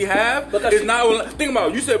can disagree. actually have. Because It's not. Think about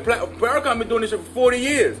it. You said Farrakhan been doing this shit for 40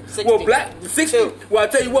 years. 60. Well, 60. Well, I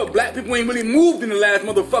tell you what, black people ain't really moved in the last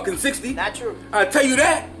motherfucking 60. Not true. I tell you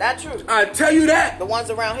that. Not true. I tell you that. The ones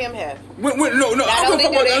around him have. No, I'm only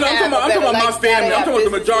talking do about, they I'm talking have about, a I'm talking about better my lifestyle, family. they I'm have talking about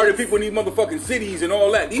the majority of businesses. people in these motherfucking cities and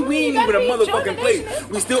all that. We ain't you even gotta in a be motherfucking enjoying place. this shit.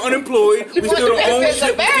 We still unemployed. You We want still the don't own benefits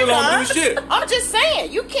shit. of We still don't do Farrakhan. shit. I'm just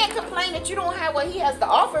saying, you can't complain that you don't have what he has to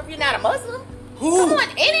offer if you're not a Muslim. Who? Come on, Why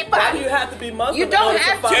do anybody. you have to be Muslim? You in don't order to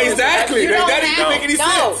have to. follow Exactly. You That don't didn't have- make any no,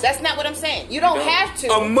 sense. that's not what I'm saying. You don't have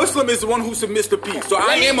to. A Muslim is the one who submits to peace. So I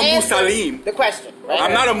Let me am a answer Musalim. The question. Right?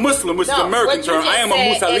 I'm not a Muslim, which is No, an American what you term. just I am a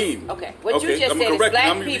said Musalim. is- okay, what you just I'm said is correct. black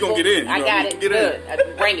I mean, people. we gonna get in. I got it. Get Good.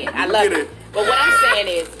 in. Bring it. I love Get it. in. But what I'm saying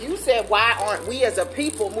is, you said, why aren't we as a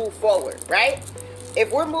people move forward, right?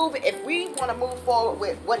 If we want to move forward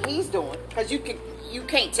with what he's doing, because you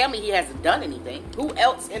can't tell me he hasn't done anything. Who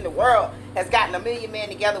else in the world has gotten 1 million men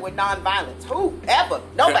together with nonviolence? Who? Ever?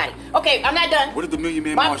 Nobody. Okay, I'm not done. What did the Million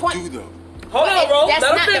Man My March point- do though? Hold on, bro. That's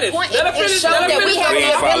Let not her the finish. point. Let her It finish. shows Let her that we finish. have We the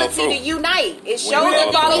ain't follow ability through. to unite. It shows ain't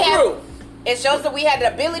that follow we have. through. It shows that we had the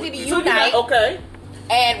ability to So you unite. got- okay.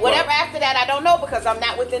 And whatever after that, I don't know because I'm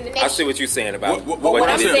not within the nation. I see what you're saying about What But what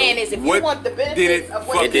I'm did it saying do. is, if What you want the did benefits it of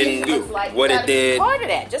what It didn't Jesus do. was like, What you it gotta be did- part of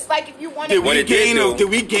that. Just like if you wanted, Did What we it did do- did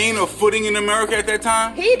we gain a footing in America at that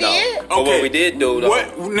time? he No. did. But what we did do, though.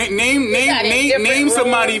 What name got in different name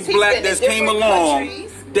somebody rooms. He's black been in that's came different along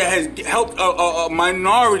countries. that has helped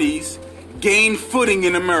minorities gain footing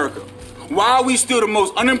in America. Why are we still the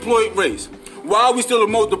most unemployed race? Why are we still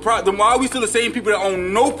why are we still the same people that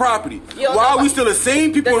own no property? You don't Why know are we what- still the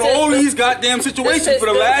same people in the all system- these goddamn situations for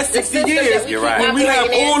the system- last the 60 system that years? we You're right. When we have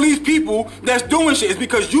operating in. all these people that's doing shit, it's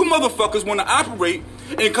because you motherfuckers want to operate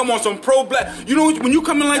and come on some pro-black. You know, when you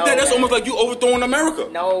come in like No, that, that's man. almost like you overthrowing America.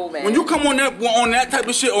 No, man. When you come on that type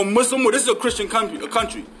of shit, or Muslim, well, this is a Christian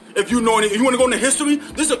country. If you know, if you want to go into history,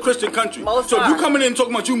 this is a Christian country. Most so if you are. coming in and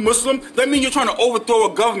talking about you Muslim, that means you're trying to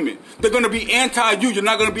overthrow a government. They're gonna be anti-you. You're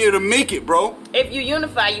not gonna be able to make it, bro. If you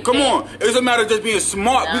unify, you Come can. on, it doesn't matter just being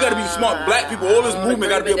smart. We gotta be smart black people. All this movement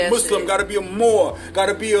gotta be agree a with that Muslim, shit. gotta be a Moor,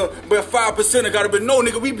 gotta be a 5%. Gotta be no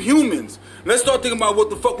nigga. We humans. Let's start thinking about what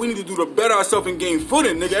the fuck we need to do to better ourselves and gain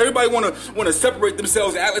footing, nigga. Everybody wanna separate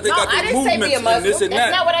themselves and act like they No, got I their didn't say be a movements and Muslim. this and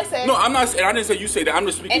That's that. not what I said. No, I'm not. I didn't say you say that. I'm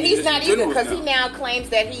just speaking. And he's just not in either general because he now claims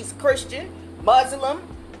that he's Christian, Muslim,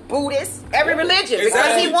 Buddhist, every religion because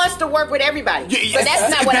Exactly. he wants to work with everybody. But that's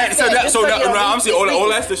not what I said. So that, Just so you that, don't I'm be saying all speaking.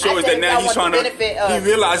 that's to show I is said that now I he's want trying the to. benefit of He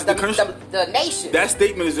realizes the nation. That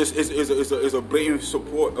statement is just is a blatant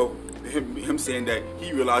support of him saying that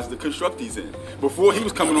he realizes the construct he's in. Before he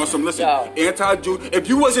was coming on some anti-Jew. If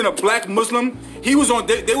you wasn't a black Muslim, he was on.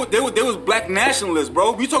 They was black nationalists,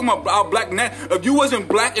 bro. We talking about our black. If you wasn't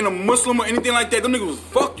black and a Muslim or anything like that, them niggas was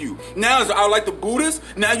fuck you. Now I like the Buddhists.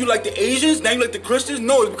 Now you like the Asians. Now you like the Christians.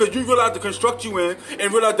 No, it's because you realize the construct you in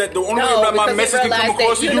and realize that the only way that my because message he can come realized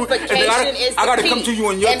across to that you is unification I gotta is the come key. to you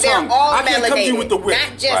in your And they're tongue. all I can't come to you melanated, with the whip.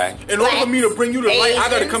 not just Right. In order for me to bring you to light, I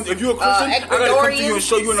gotta come. If you're a Christian, I gotta come to you and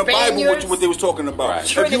show you in the Bible Spaniards, what they was talking about. Right.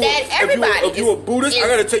 Trinidad, everybody If you a Buddhist, I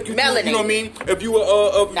gotta take you to, you know what I mean? If you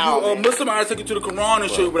a Muslim, I gotta take you to the Quran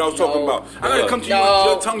and show you what I was talking about. I gotta come to you with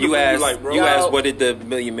your tongue. You asked, like, bro. you asked what did the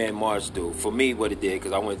Million Man March do? For me, what it did,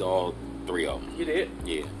 because I went to all 3 of them. You did?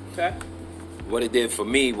 Yeah. Okay. What it did for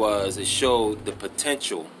me was it showed the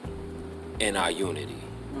potential in our unity.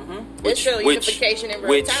 It showed unification in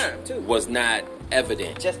real time, too. Was not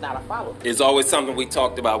evident. Just not a follow. It's always something we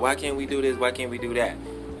talked about. Why can't we do this? Why can't we do that?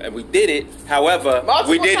 And we did it. However,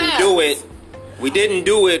 Multiple we didn't times. do it. We didn't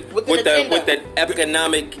do it With with an the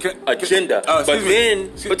economic agenda. excuse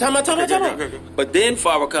me. Time out. Okay. But then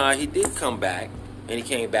Farrakhan, he did come back, and he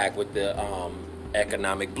came back with the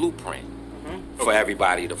economic blueprint for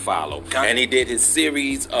everybody to follow. And he did his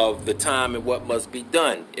series of the time and what must be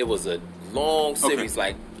done. It was a long series,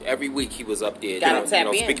 like every week he was up there,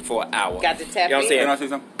 speaking for an hour. Got to tap you know what I'm in. saying? Can I say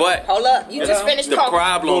something? But Hold up, you just finished the talking.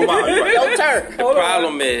 problem, Don't turn.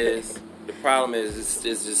 the problem is it's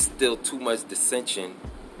just still too much dissension.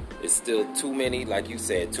 It's still too many, like you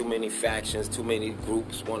said, too many factions, too many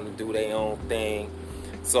groups want to do their own thing.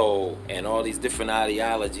 So, and all these different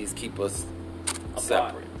ideologies keep us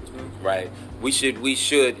separate, right? We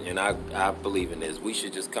should, and I believe in this. We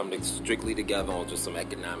should just come strictly together on just some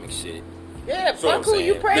economic shit. Yeah, So fuck who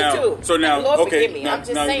you pray to. So now, Lord okay, forgive me. now, I'm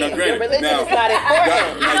just now, saying, now, your granted, religion now, is not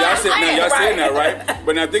important. y'all saying that, Right. right?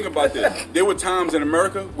 But now think about this. There were times in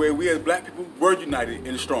America where we as black people were united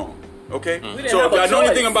and strong. Okay? didn't So have if a y'all know choice.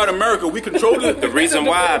 anything about America, we controlled it. The reason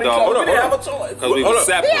why, though, We didn't have a hold choice. because we Hold were up.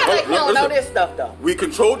 separate. Yeah, like we don't know Listen. this stuff though. We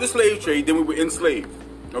controlled the slave trade, then we were enslaved.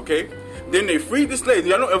 Okay? Then they freed the slaves.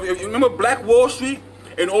 Y'all know, if you remember Black Wall Street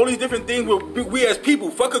and all these different things, we as people,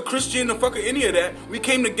 fuck a Christian or fuck any of that, we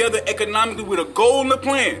came together economically with a goal and a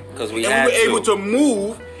plan. 'Cause we and had we were to. able to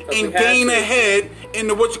move and we had gain to. ahead in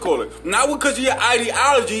the not because of your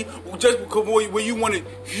ideology, just because where you wanted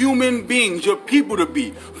human beings, your people to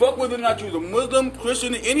be. Fuck whether or not you was a Muslim,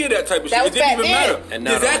 Christian, any of that type of That shit. was It didn't back even then. matter. And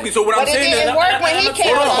now- Exactly. So what But I'm it saying didn't is, work when he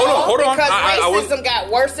came hold on. because I was- racism got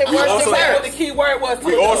worse and We worse also and had- What worse. the key word was.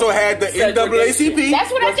 we also had the NAACP.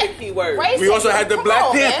 That's what I What's the said. key word? Racism. We also had the Come Black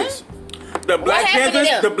on, man. Panthers. The Black happened to Panthers.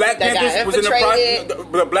 them? The Black They got Panthers was in the infiltrated.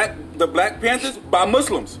 process. The Black Panthers by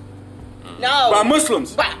Muslims. No. By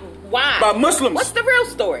Muslims. Why? By Muslims. What's the real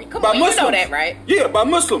story? Come By on, Muslims. you know that, right? Yeah, by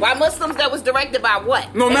Muslims. By Muslims that was directed by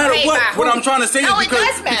what? No And matter paid what, by what who? I'm trying to say No, is it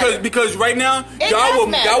does matter. because right now It y'all does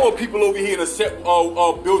matter. were people over here in a set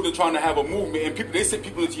building trying to have a movement, and they sent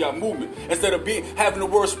people into your movement instead of having the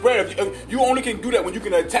word spread. If you only can do that when you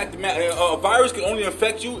can attack the a virus can only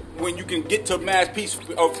affect you when you can get to mass peace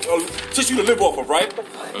of tissue to live off of, right?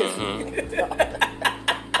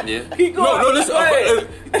 Yeah. Keep going. No, listen. Go ahead.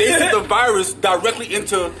 They sent the virus directly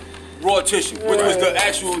into raw tissue, which was the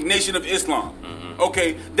actual Nation of Islam.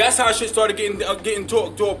 Okay, that's how shit started getting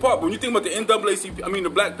tore apart. When you think about the NAACP, I mean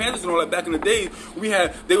the Black Panthers and all that back in the days,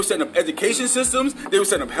 they were setting up education systems, they were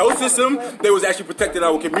setting up health systems, they was actually protecting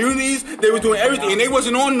our communities, they were doing everything, and they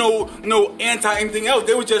wasn't on no anti anything else.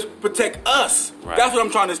 They would just protect us. Right. That's what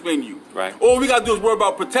I'm trying to explain to you. Right. All we gotta do is worry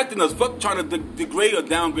about protecting us. Fuck trying to degrade or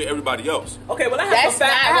downgrade everybody else. Okay, well I have That's some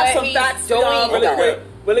facts. I not have what some facts he's for y'all doing, though.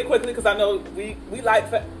 really quickly, because I know we like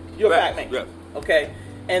your fact Facts, man. yeah. Okay,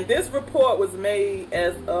 and this report was made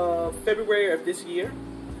as of February of this year.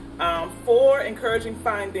 4 encouraging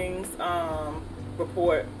findings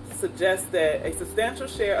report suggests that a substantial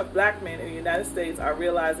share of black men in the United States are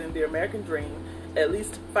realizing their American dream, at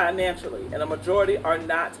least financially, and a majority are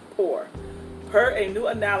not poor. Per a new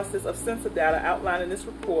analysis of census data outlined in this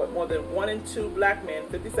report, more than 1 in 2 black men,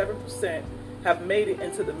 57%, have made it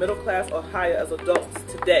into the middle class or higher as adults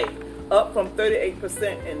today, up from 38%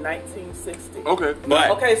 in 1960. Okay.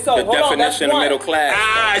 But Okay, so the hold on, that's definition of one. middle class.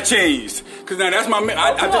 I changed because now that's my.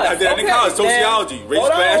 I did that in Okay, college. Sociology, now, race,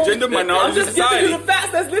 hold class, on. gender, I'm minority, just giving society. you the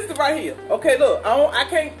facts that's listed right here. Okay, look,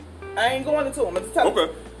 I ain't going into them. I'm just telling you.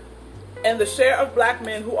 Okay. And the share of black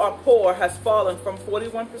men who are poor has fallen from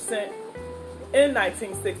 41% in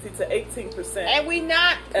 1960 to 18%. And we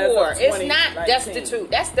not As of poor. It's 2019. not destitute.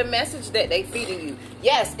 That's the message that they feeding you.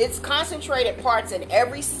 Yes, it's concentrated parts in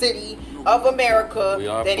every city of America We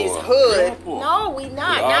are that is poor. hood. We are poor. No, we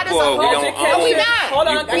not. We are Not as a poor. whole. We don't Education. own we it. not. Hold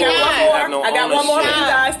on, You I poor. got You one have more. no I got one more for you ownership.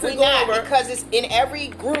 guys to We go not, over. because it's in every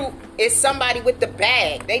group is somebody with the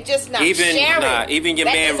bag. They just not Even sharing. even your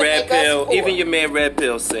That man doesn't Red make us Pill, poor. even your man Red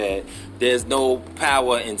Pill said there's no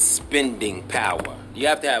power in spending power. You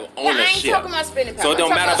have to have I ain't ownership. talking about spending power. So it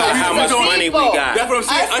don't I'm matter talking about how us much as a money we people. got. That's what I'm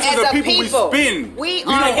saying. Us as a people, we spend. We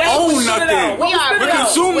don't are own spit it out. nothing. What We are spit it We're out?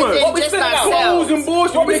 consumers. within What we just spit it out? ourselves. Clothes and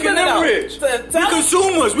bullshit, What we we making spending them out? rich. Tell We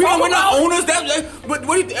consumers. Talk We're not about it. owners.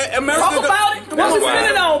 America. Talk about it. What we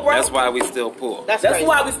spending on, bro? That's why we still poor. That's That's crazy.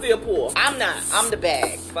 why we still poor. I'm not. I'm the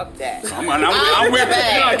bag. Fuck that. I'm with the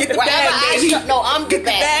bag. you. Get the Wherever bag, I baby. no, I'm the Get the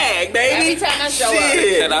bag. bag, baby. Every time I show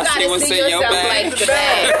Shit. up, And I you see gotta what's see in your yourself bag. like the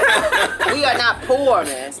bag. We are not poor,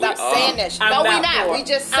 man. Stop saying that shit. I'm No, we not not. poor. We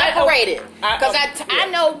just I- separated. Because yeah. I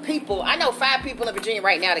know people. I know 5 people in Virginia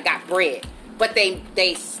right now that got bread. But they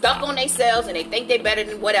stuck on themselves and they think they better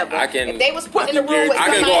than whatever. If they was put in the room with I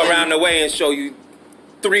can somebody, go around the way and show you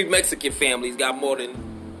 3 Mexican families got more than, you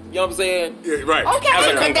know what I'm saying? Yeah, right. Okay, As a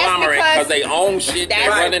but that's conglomerate, because they own shit, they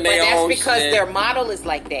running their own That's because shit. their model is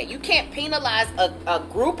like that. You can't penalize a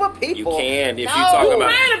group of You people. can if No. you talk about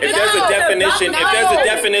Man, if there's a definition. If there's a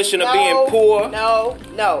definition of being poor,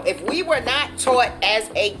 No. If we were not taught as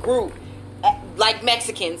a group, like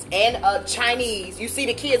Mexicans and Chinese, you see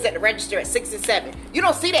the kids at the register at 6 and 7. You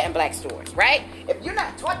don't see that in black stores, right? If you're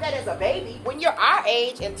not taught that as a baby, when you're our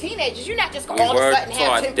age and teenagers, you're not just going to all of a sudden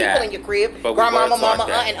have 10 people in your crib, grandmama, mama,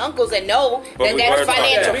 aunt, and uncles, and know that that's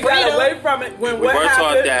financial We got freedom. away from it when We what were taught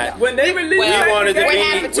happened that. when they released. we wanted to What be.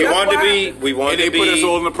 happened We to wanted to us? be. We And wanted they to put us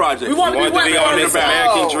all in be. the project. We want We wanted to be on this No.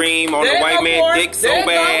 American dream, on There the you white go, man boy. dick so There you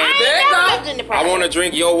go. I bad. ain't There you never go. lived in the I project. want to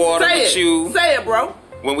drink your water Say with it. you. Say it, bro.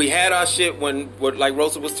 When we had our shit, when like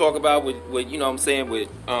Rosa was talking about with you know what I'm saying, with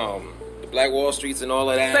the Black Wall Streets and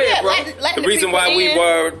all of that. Say it, Yeah, bro. letting The reason people why we in.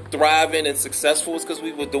 were thriving and successful is because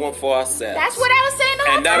we were doing for ourselves. That's what I was saying the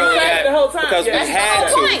whole And not time. only Right, that, the whole time. because Yeah. we That's the had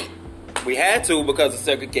whole to. point. We had to because of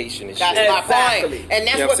segregation and That's shit. my Exactly. point. And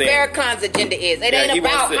that's You know what what I'm saying? Farrakhan's agenda is. It Yeah, ain't he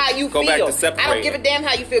about wants to how you go feel. back to I don't separating. give a damn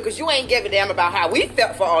how you feel because you ain't give a damn about how we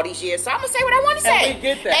felt for all these years. So I'm going to say what I want to And say. we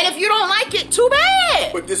get that. And if you don't like it, too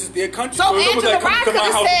bad. But this is their country. So it's almost Angela like come to my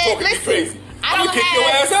Rye house said, and talk to me listen, crazy. I I'm don't gonna kick your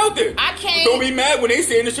have- ass out there. I can't- Don't be mad when they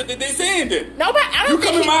saying the shit that they saying then. Nobody, I You don't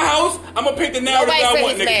come think in my house, I'm gonna pick the narrative Nobody that I said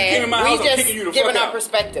want, he's nigga. You came in my mad. house, We I'm kicking you the just giving fuck our out.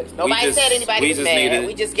 perspectives. Nobody just- said anybody we was just mad. needed-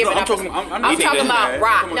 We just No, giving I'm our talking- perspectives. I'm I'm just talking thinking about mad.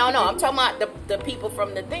 Rock. Come No, on. I'm talking about the people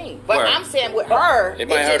from the thing. But Word. I'm saying with her, It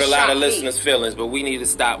might hurt a just lot shocked of me. listeners' feelings, but we need to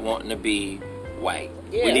stop wanting to be white.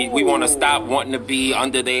 Yeah. We want to stop wanting to be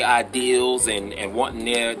under their ideals and wanting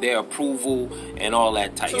their approval and all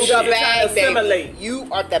that type Too of You bad. shit. the Trying to bag, baby. assimilate. You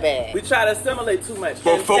are the bag. We try to assimilate too much.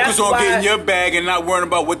 But And focus that's on why- getting your bag and not worrying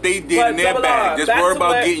about what they did But in their Double bag. R, Just back worry to about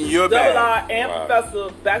what getting your Double bag. R and Right. Professor,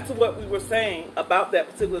 back to what we were saying about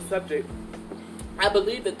that particular subject. I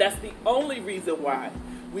believe that that's the only reason why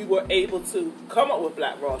we were able to come up with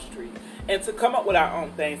Black Wall Street and to come up with our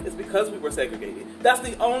own things is because we were segregated. That's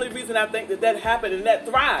the only reason I think that happened and that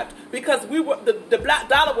thrived because we were the black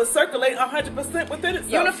dollar was circulating 100% within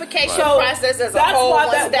itself. Unification So process as a that's whole. why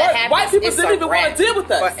Once that that worked. happens, White people it's didn't a even want wrap to deal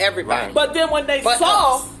with us. for everybody. But then when they But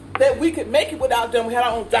saw us. that we could make it without them, we had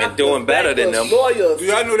our own doctors, doing better than bankers, them. lawyers. Do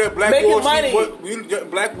y'all know that Black Making Wall Street money.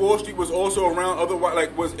 Black Wall Street was also around other white,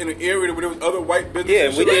 like was in an area where there was other white businesses? Yeah,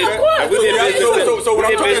 and we shit did. like of course. that? We did yeah, business. so what we I'm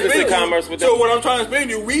did trying to business explain and to commerce you, with so them. what I'm trying to explain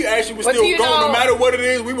to you, we actually was But still do you going, know- no matter what it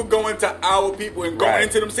is, we were going to our people and going Right.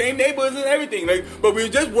 into them same neighborhoods and everything. Like, but we were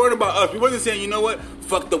just worried about us. We wasn't saying, you know what,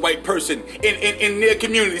 fuck the white person in their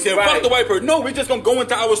community. Saying fuck Right. the white person. No, we're just gonna go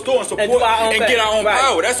into our store and support do our own and thing. get our own Right.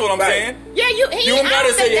 power. That's what I'm Right. saying. Yeah, you You don't I gotta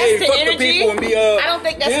don't say, think hey, that's fuck the the energy. people and be I don't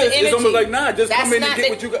think that's this. the energy. It's almost like, nah, just That's come in and not get the-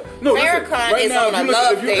 what you got. No, listen, Farrakhan right is now, on a if you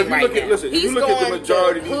love look, thing if you right look at, now. listen, if you He's look at the going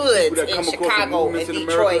majority of to these hoods people that in come across the Chicago movements and in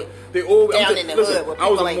Detroit, America, they all, down in the listen, hood where I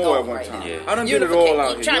was people a ain't Moor at going one right time. now. I done did it all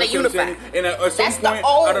out here. Trying to You know what I'm unify. saying? And at some That's the point,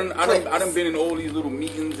 old I done clips. been in all these little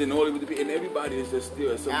meetings and all these, and everybody is just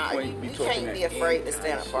still at some Nah, point be you talking can't be that afraid to game.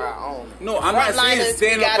 stand up for our own. No, I'm not saying Frontliners,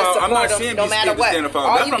 stand we up gotta for. I'm not support saying them be no matter scared to what. stand up for.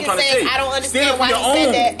 All That's you what I'm can trying to say say. is, I don't Stand understand up for why your he said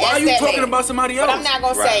own. that. Why are That's you that talking man. about somebody But else? I'm not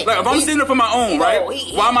gonna Right. say. Like if I'm he's- standing up for my own, you know, right?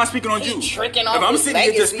 he- Why am I speaking on he Jews? tricking If off I'm his sitting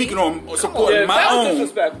here just legacy. speaking on Come supporting on. my Yeah, that was own,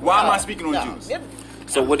 disrespectful. why am I speaking on No. Jews?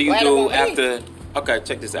 So what do you Glad it do won't be. after? Okay,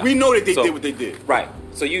 check this out. We know that they So- did what they did. Right.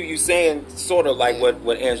 So you saying sort of like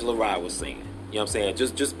what Angela Rye was saying. You know what I'm saying?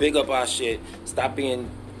 Just big up our shit.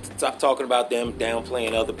 Stop talking about them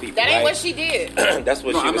downplaying other people. That ain't right? what she did. That's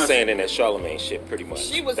what No, she I'm was not- saying in that Charlemagne shit, pretty much.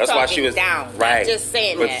 She was That's why she talking was down, not right. just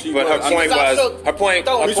saying but, that. But her She point was was also her point.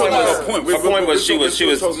 throwing Her point slurs. was Her point. her point was she We're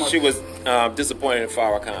talking about- was disappointed in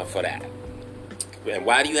Farrakhan for that. And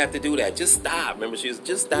why do you have to do that? Just stop. Remember, she was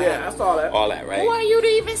just stop. Yeah, I saw that. All that, right? Who are you to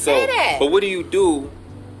even So, say that? but what do you do?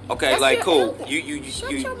 Okay, That's like your cool. elder. You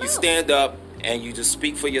Shut your mouth. stand up and you just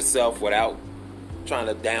speak for yourself without trying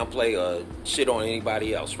to downplay or shit on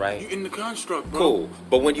anybody else, right? You in the construct, bro. Cool.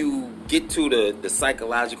 But when you get to the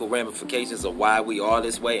psychological ramifications of why we are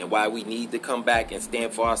this way and why we need to come back and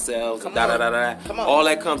stand for ourselves, Come da da on. da da, Come on. all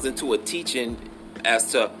that comes into a teaching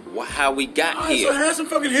as to how we got All right, here. so have some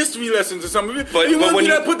fucking history lessons or something. But If you want when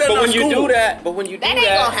to do that, put that in but our when you school. do that, but when you do That ain't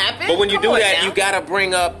that, gonna happen. but when you Come do on that, now. you gotta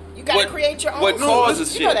bring up You gotta create your own. What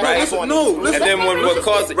causes shit, right? And then when what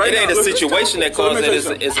causes it ain't a situation that causes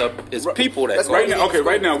it. It's people that right now. Okay,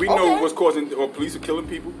 right now we know what's causing. Or police are killing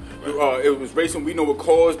people. It was racism. We know what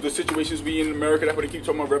caused the situations we in America. That's why they keep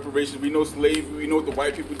talking about reparations. We know slavery. We know what the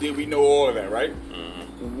white people did. We know all of that, right?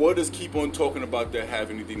 What does keep on talking about that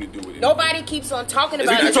have anything to do with it? Nobody keeps on talking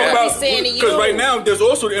about it. Because right now there's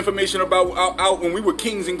also the information about out when we were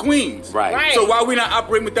kings and queens. Right. So why we not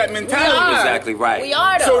operating with that mentality? Exactly right. We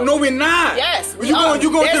are though. So no, we're not. Yes, we you are.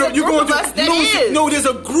 Going to no. There's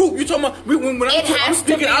a group. You talking about when I'm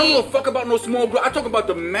speaking? I don't give a fuck about no small group. I talk about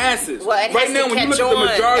the masses. Well, right now, when you look at the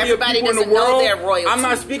majority of people in the world, I'm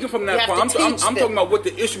not speaking from that point. I'm talking about what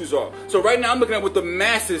the issues are. So right now, I'm looking at what the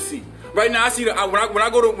masses see. Right now, I see when I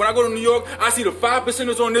go to New York, I see the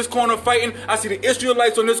 5%ers on this corner fighting. I see the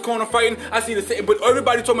Israelites on this corner fighting. I see the same, but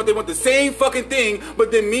everybody talking about they want the same fucking thing.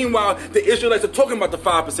 But then meanwhile, the Israelites are talking about the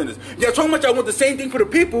 5%ers. Y'all talking about y'all want the same thing for the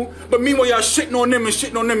people, but meanwhile y'all shitting on them,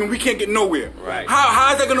 and we can't get nowhere. Right?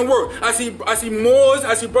 How is that gonna work? I see Moors.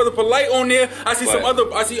 I see Brother Polite on there. I see some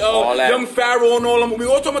other. I see Young Pharaoh and all of them. We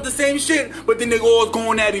all talking about the same shit, but then they all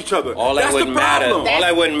going at each other. All that wouldn't matter. All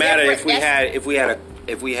that wouldn't matter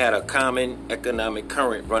if we had a common economic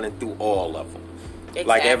current running through all of them. Exactly.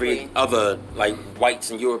 Like every other, like whites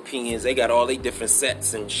and Europeans, they got all their different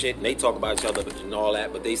sets and shit, and they talk about each other and all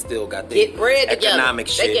that, but they still got their economic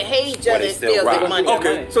shit. They can hate each other and still get money.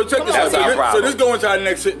 Okay, so check this out. So this going to our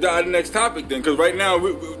next topic then, because right now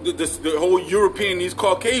the whole European, these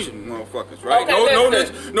Caucasian motherfuckers, right?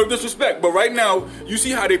 Okay, no disrespect, but right now you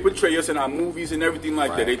see how they portray us in our movies and everything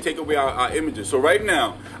like that. They take away our images. So right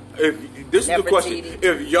now, if this is the question,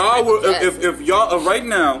 if y'all were, if y'all right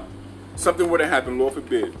now. Something would have happened, Lord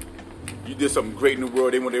forbid. You did something great in the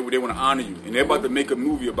world. They want to honor you, and they're about to make a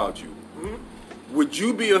movie about you. Mm-hmm. Would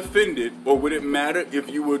you be offended, or would it matter if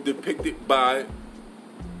you were depicted by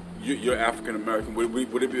you're African American?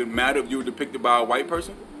 Would it matter if you were depicted by a white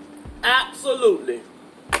person? Absolutely.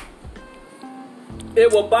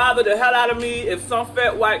 It will bother the hell out of me if some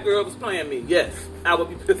fat white girl was playing me. Yes, I would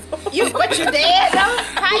be pissed off. But you're dead, though.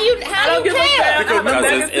 How you care?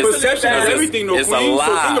 Because perception is everything, though, it's Queen.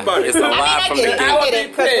 So think about it. It's a lie from the beginning. I get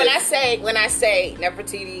it. Because when I say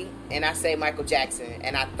Nefertiti and I say Michael Jackson,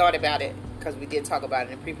 and I thought about it because we did talk about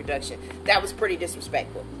it in pre-production, that was pretty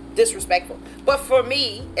disrespectful. But for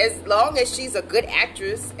me, as long as she's a good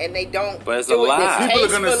actress and they don't but it's do a lie. People are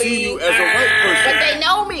gonna see you as a white person. But they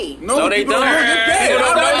know me. No, they don't. People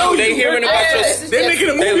don't know. They hearing about your. They making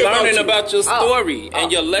a movie. They learning about your story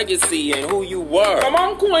and your legacy and who you were. Come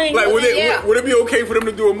on, Queen. Like, would it be okay for them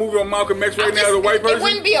to do a movie on Malcolm X right now as a white person? It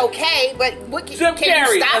wouldn't be okay, but can you stop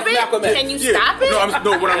it? Can you stop it?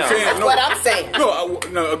 What I'm saying. That's what I'm saying. No.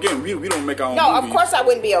 Again, we don't make our own. No, of course I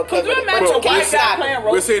wouldn't be okay. Could you imagine a white guy playing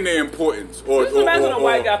Rose? We're saying their importance. Just imagine a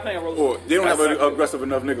white guy playing Rose. Or they don't have an aggressive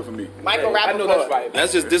enough nigga for me. Michael Rappaport. I know that's right.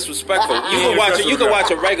 That's just disrespectful. You can watch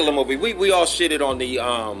a regular movie. We all shitted on the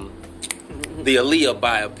Aaliyah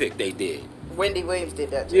biopic they did. Wendy Williams did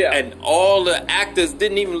that too. Yeah. And all the actors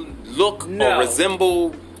didn't even look or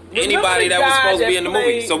resemble anybody that was supposed to be in the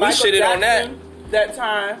movie. So we shitted on that. That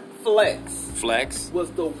time, Flex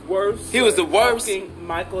was the worst. He was the worst.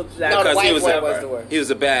 Michael Jackson. No, the white was the worst. He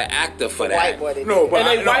was a bad actor for that. No, but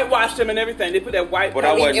and they whitewashed him and everything. They put that white. But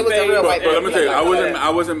it was a real white. But let me tell you,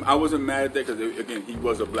 I wasn't mad at that because again, he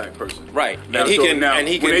was a black person. Right. Now, when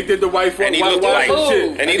they did the white shit, and he looked like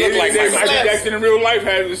Michael Jackson in real life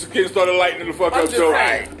had his skin started lighting the fuck up. So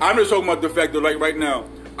I'm just talking about the fact that like right now,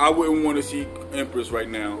 I wouldn't want to see Empress right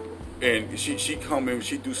now. And she come in,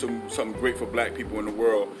 she do something great for black people in the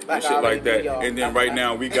world and shit like that. And then right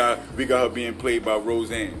now we got her being played by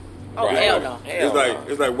Roseanne. Oh hell no! It's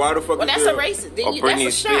like why the fuck? Well, that's a racist. That's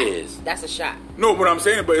a shot. That's a shot. No, but I'm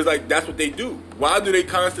saying, but it's like that's what they do. Why do they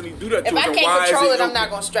constantly do that? If I can't control it, I'm not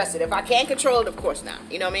gonna stress it. If I can't control it, of course not.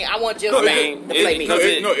 You know what I mean? I want Jill Scott to play me. No,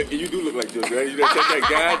 you do look like Jill Scott. You just check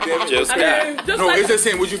that goddamn Jill Scott. No, it's just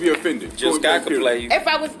saying, would you be offended? Jill Scott could play you. If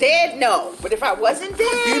I was dead, no. But if I wasn't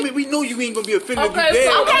dead, damn it, we know you ain't gonna be offended if you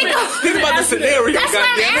Okay, dead. Think about the scenario. that's what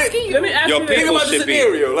I'm asking you. Let me ask you. Think about the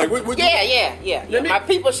scenario. Like, yeah. My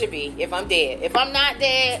people should be if I'm dead. If I'm not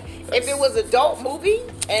dead, if it was an adult movie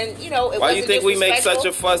and it why you think we make such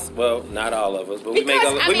a fuss? Well, not all of us, but we make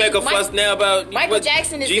a fuss now about Michael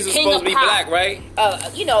Jackson is Jesus the king supposed of to be pop. black, right?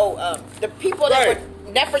 The people that were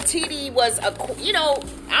Nefertiti was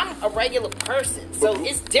I'm a regular person, so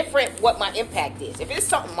it's different what my impact is. If it's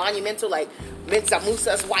something monumental like Mansa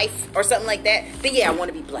Musa's wife or something like that, then yeah, I want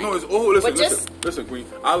to be black. No, it's listen, Queen.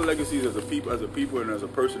 Our legacies as a people, and as a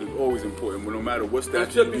person is always important. No matter what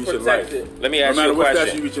status you reach in life. Let me ask you a question. No matter what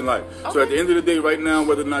status you reach in life. Okay. So at the end of the day, right now,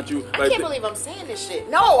 whether or not you, I can't believe I'm saying this shit.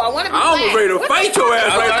 No, I want to be black. I'm ready to fight your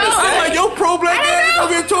ass right now. I'm like, yo, pro-black ass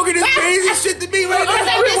over here talking this crazy shit to me right now.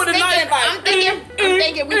 I'm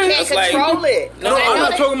thinking we can't control it. No, I'm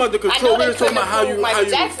not talking about the control. We're just talking about how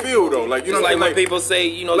you feel though. Like you know, like when people say,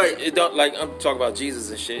 it don't like I'm talking about Jesus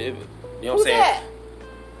and shit. You know what I'm saying? That?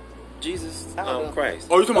 Jesus, Christ.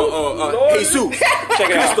 Oh, you talking about Jesus? Check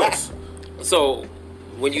it out. So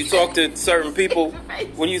when you talk to certain people,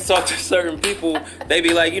 they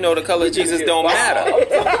be like, the color of Jesus don't matter,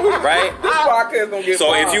 right?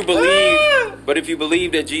 So if you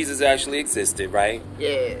believe that Jesus actually existed, right?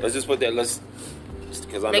 Yeah. Let's just put that.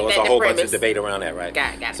 Because I know it's a whole bunch of debate around that, right?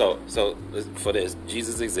 Got it. So for this,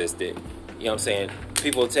 Jesus existed. You know what I'm saying?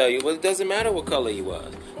 People tell you, well, it doesn't matter what color he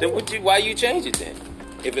was. Then why you change it then?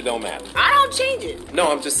 If it don't matter. I don't change it.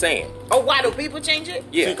 No, I'm just saying. Oh, why do people change it?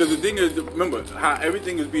 Yeah. Because the thing is, remember, how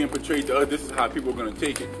everything is being portrayed to us, this is how people are going to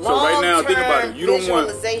take it. So right now, think about it. You don't want...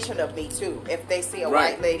 visualization of me, too. If they see a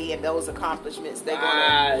white lady and those accomplishments, they're going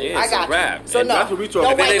to... Yeah, I got rap. So and no. That's what we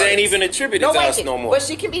talking about. It ain't even attributed to us no more. But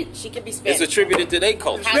she can be Spanish. It's attributed to their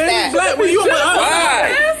culture. Spanish black?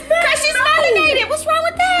 Why? Because she's melanated. What's wrong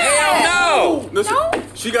with that? Hell no. Listen,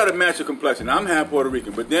 she got to match her complexion. I'm half Puerto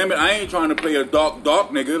Rican, but damn it, I ain't trying to play a dark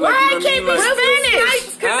nigga. Why can't be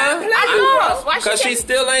Spanish? Because she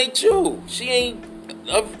still ain't you. She ain't.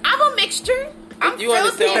 I'm a mixture. I'm you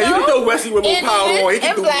understand? Hey, you can throw Wesley with more powder on. He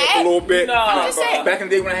can do it a little bit. No. Back in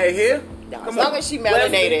the day when I had hair. No, as long as she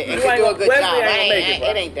melanated and can do a good job,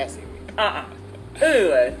 it ain't that serious.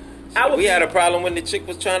 Anyway, we had a problem when the chick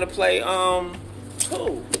was trying to play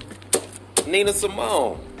who? Nina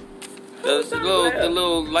Simone. The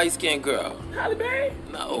little light skinned girl. Halle Berry?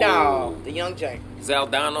 No, the young Jane.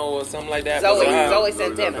 Zaldano or something like that. Zoe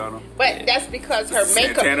Santana. But that's because her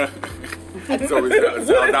makeup. Santana.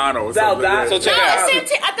 Zaldano. So check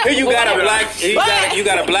it out. Here you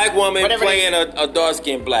got a black woman playing a dark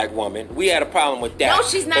skinned black woman. We had a problem with that. No,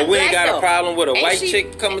 she's not. But we ain't black, got a problem with a ain't white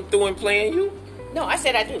chick coming through and playing you. No, I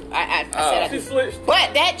said I do. I said I do. Switched.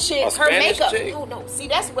 But that chick, her makeup. Chick? No. See,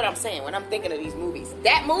 that's what I'm saying when I'm thinking of these movies.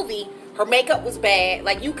 That movie, her makeup was bad.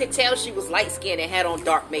 Like you could tell she was light skinned and had on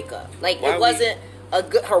dark makeup. Like it wasn't a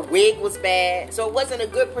good. Her wig was bad, so it wasn't a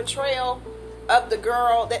good portrayal of the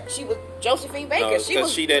girl that she was. Josephine Baker. No, she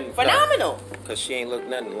was didn't, phenomenal. Because she ain't look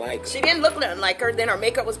nothing like her. She didn't look nothing like her. Then her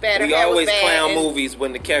makeup was bad. Her we hair always was bad, clown movies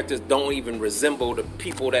when the characters don't even resemble the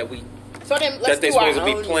people that we. So then let's they're supposed to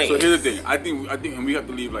be playing. So here's the thing. I think, and we have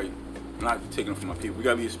to leave not taking it from my people. We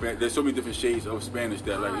gotta leave Spanish. There's so many different shades of Spanish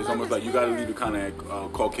that it's almost like you gotta leave the kind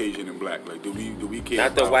of Caucasian and black. Like do we care?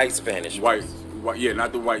 Not the white Spanish. White, yeah,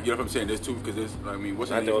 not the white. You know what I'm saying? There's two because there's. I mean,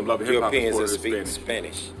 what's the name from Love and Hip Hop? Europeans that speak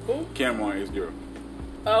Spanish. Who? Cameron is Europe.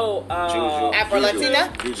 Oh,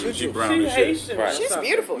 Afro-Latina? She brown as Haitian. Right. She's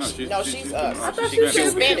beautiful. She's I thought she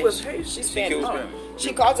She's Spanish. She's Spanish. Oh.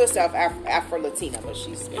 She calls herself Afro-Latina, but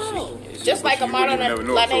she's just like a modern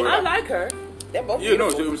Latina. I like her. They're both beautiful.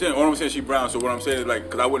 beautiful. So what I'm saying, all I'm saying, she brown. So what I'm saying is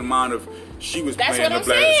because I wouldn't mind if she was That's playing what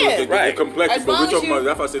the I'm black. saying. So the complexion, but we're talking about.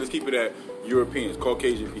 That's why I said let's keep it at Europeans,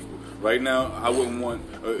 Caucasian people. Right now, I wouldn't want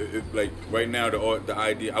right now the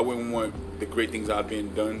idea. I wouldn't want the great things I've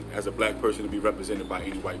been done as a black person to be represented by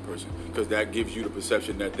any white person because that gives you the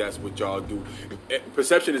perception that that's what y'all do.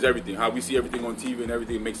 Perception is everything. How we see everything on TV and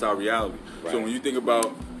everything makes our reality. Right. So when you think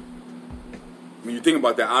about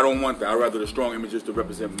that, I don't want that. I'd rather the strong images to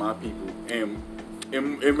represent my people and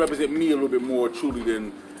represent me a little bit more truly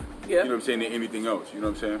than. You know what I'm saying, than anything else. You know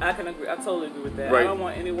what I'm saying? I can agree. I totally agree with that. Right. I don't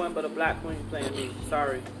want anyone but a black queen playing me.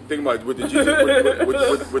 Sorry. Think about it, with the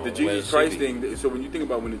Jesus, with the Jesus Christ thing. So when you think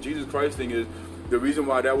about when the Jesus Christ thing is, the reason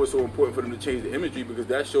why that was so important for them to change the imagery because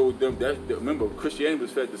that showed them that remember Christianity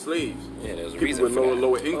was fed to slaves. Yeah, there's a people reason with for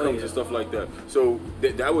lower incomes and stuff like that. So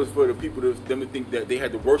that was for the people them to think that they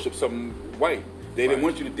had to worship something white. They didn't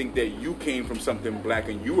want you to think that you came from something black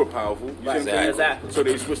and you were powerful. You right. Exactly. So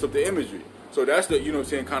they switched up the imagery. So that's the, you know what I'm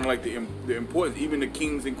saying, kind of like the importance, even the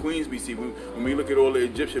kings and queens we see, when we look at all the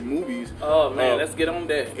Egyptian movies. Oh, man, let's get on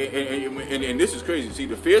that. And this is crazy. See,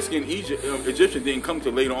 the fair-skinned Egyptian didn't come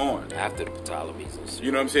till later on. After the Ptolemies and shit.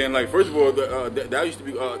 You know what I'm saying? Like, first of all, that used to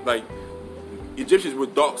be, Egyptians were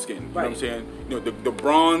dark skinned. You know what I'm Right. saying? You know, the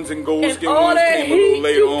bronze and gold And skin all ones that came a little heat,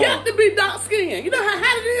 later you on. got to be dark skinned. You know how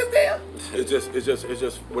hot it is there? It's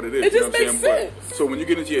just what it is. It you just know what I'm makes saying? sense. But, so when you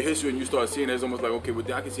get into your history and you start seeing it, it's almost like, okay, well,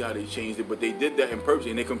 I can see how they changed it, but they did that in purpose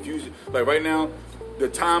and they confused it. Like right now, the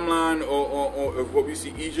timeline or of what we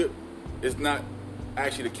see Egypt is not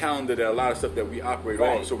actually the calendar that a lot of stuff that we operate on.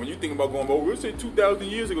 Right. So when you think about going, we'll say 2,000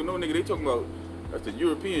 years ago, no nigga, they talking about that's the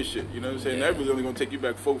European shit. You know what I'm saying? Yeah. That really only gonna take you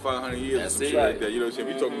back 400-500 years That's or some it. shit like Right. that. You know what I'm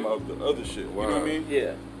saying? We talking about the other shit. You know what I mean?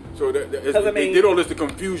 Yeah. So they did all this to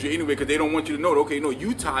confuse you anyway, because they don't want you to know. Okay, no,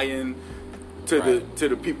 you tie in to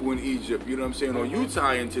the people in Egypt. You know what I'm saying? Or you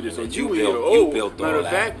tie into this. Or And you you here. built- Oh, you built matter all of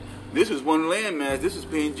that. fact, this is one landmass. This is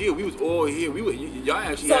Pangea. We was all here. Y'all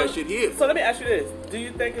actually had shit here. So let me ask you this: do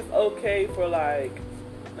you think it's okay for like,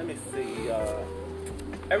 let me see,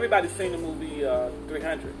 everybody's seen the movie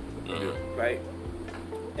 300, right?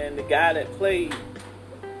 And the guy that played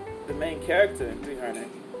the main character in 300,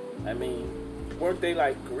 I mean, weren't they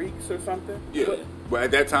like Greeks or something? Yeah. But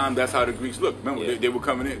at that time, that's how the Greeks looked. Remember, Yeah. they were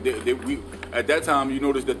coming in. At that time, you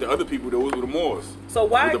noticed that the other people, those were the Moors. So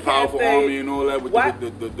why with the can't powerful they, army and all that, with why-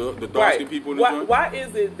 the dark-skinned people in the joint. Why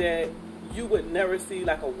is it that you would never see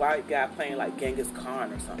like a white guy playing like Genghis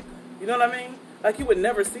Khan or something? You know what I mean? Like you would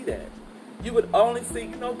never see that. You would only see,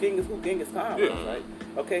 you know, Genghis Khan was, Yeah. right?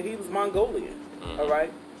 Okay, he was Mongolian, all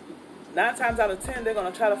right? 9 times out of 10, they're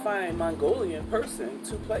gonna try to find a Mongolian person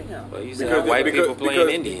to play him. But you Because said white because- people playing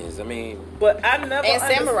because- Indians. I mean, But I never And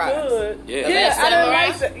samurais. understood. Yeah. The Yeah, last I didn't samurai?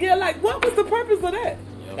 like that. Yeah, like what was the purpose of that? you know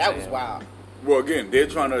what That I'm was saying? wild. Well, again, they're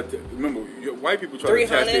trying to remember. White people try to attach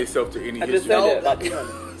 300? themselves to any I just history. said No, that. About like-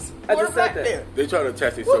 300. I just said that. They try to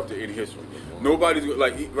attach themselves to any history. Nobody's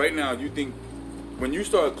like right now. You think when you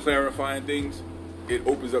start clarifying things, it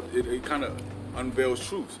opens up. It kind of unveils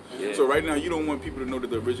truths. Yeah. So right now, you don't want people to know that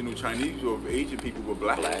the original Chinese or Asian people were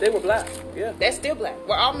black. Black. They were black. Yeah. They're still black.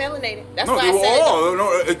 We're all melanated. That's No, why they I were said all.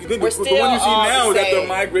 No, the We're one you still see all now is the that the same.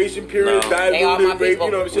 migration period, No. They all my diluted, rape, people.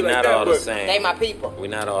 you know, shit We're like not that. all the But same. they my people. We're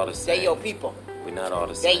not all the same. They your people. We're not all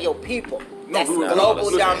the They same. your people. No, That's we were- global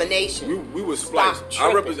listen, domination. we were Stop spliced.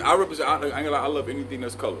 tripping. I represent. I ain't gonna lie, I love anything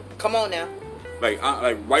that's color. Come on now. Like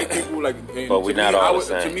white people, like. And But to we're me, not all I the would-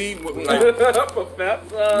 same. To me, like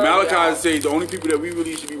Professor. Malachi says, the only people that we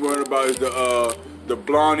really should be worrying about is the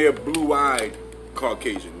blonde-haired, blue-eyed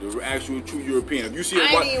Caucasian, the actual true European. If you see a I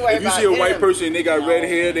ain't white, even worried if you see a about white them. person and they got red No,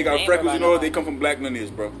 hair, they I got ain't freckles worried and about all, they nobody. come from black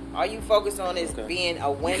lineage, bro. All you focus on is being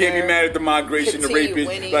a winner. You can't be mad at the migration, the Continue rapists.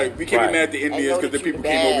 winning. Like we can't Right. be mad at the And Indians know because the that you people the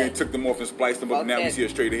came over bad. and took them off and spliced them up. Fuck Now we that. see a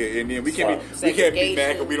straight ahead Indian. We Fuck can't be mad segregation,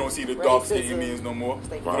 because we don't see the dark skinned racism. Indians no more.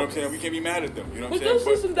 Stay You know what I'm focused. saying? We can't be mad at them. You know what But I'm this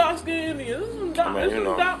saying? is some dark skinned Indians. This is some dark, I mean, this you is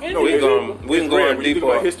know. some dark No, Indians. we it's can rare. go. We can It's go rare. in When you think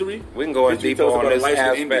deeper. about history. We can go in history deeper tells on about this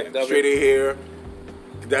light-skinned Indians, aspect of straight it. hair.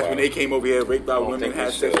 That's when Wow. they came over here, raped our don't women, think we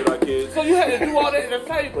had sex should. with our kids. So you had to do all that at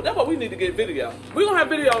the table. That's what we need to get video. We're going to have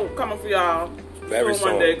video coming for y'all Very soon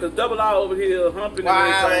one soon. day because Double R over here humping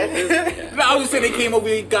Wow. and everything. No, I was just saying they came over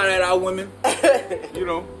here and got at our women. You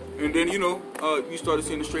know, and then you started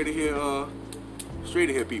seeing the straight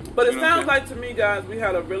ahead people. But it You know what I'm sounds like to me, guys, we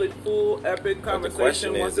had a really full, epic But the conversation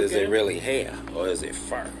question once is again. it really hair or is it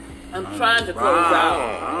fur? I'm trying to close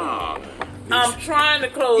Ah, out. I'm trying to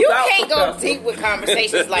close You out. can't go Professor. deep with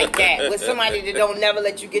conversations like that with somebody that don't never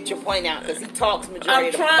let you get your point out because he talks majority I'm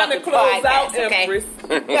of the trying to fucking close out, podcast, okay?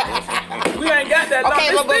 Empress. We ain't got that long. Okay,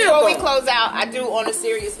 It's but still before we going. close out, I do, on a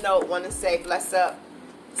serious note, want to say bless up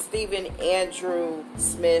Stephen Andrew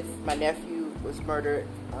Smith. My nephew was murdered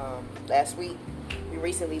last week. We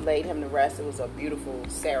recently laid him to rest. It was a beautiful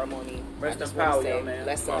ceremony. Rest I just in wanna power, say, young man.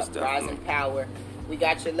 bless Most up, rise in definitely. power. We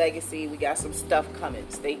got your legacy. We got some stuff coming.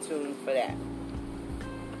 Stay tuned for that.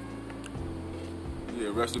 yeah,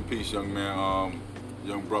 rest in peace, young man.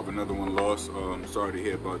 Young brother, another one lost. Sorry to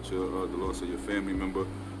hear about the loss of your family member.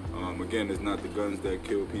 Again, it's not the guns that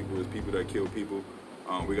kill people; it's people that kill people.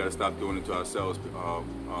 We got to stop doing it to ourselves,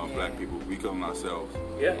 black people. We killing ourselves.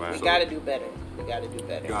 Yeah. Right. We So- got to do better. We got to do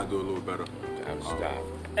better. Gotta do a little better. Gotta stop.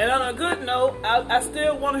 And on a good note, I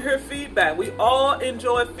still want to hear feedback. We all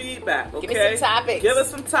enjoy feedback, okay? Give me some topics. Give us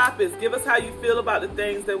some topics. Give us how you feel about the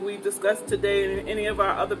things that we discussed today and any of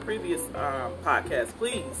our other previous podcasts.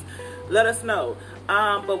 Please let us know.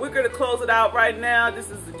 But we're going to close it out right now. This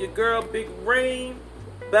is your girl, Big Rain,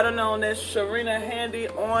 better known as Sharina Handy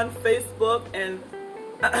on Facebook and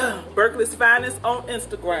Berkeley's Finest on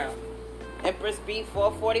Instagram. Empress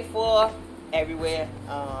B444 everywhere.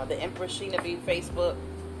 The Empress Sheena B Facebook.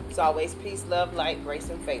 It's always peace, love, light, grace,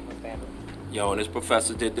 and favor, family. Yo, and this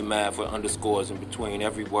professor did the math with underscores in between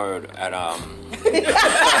every word at to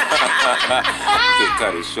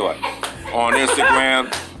cut it short. on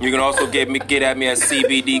Instagram. You can also get at me at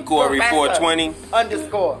CBD Corey 420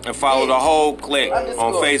 _ and follow the whole clique on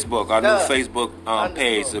Underscore. Facebook. Our new Facebook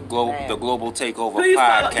page, the Global Takeover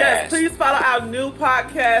Podcast. Please follow our new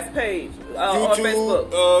podcast page on Facebook.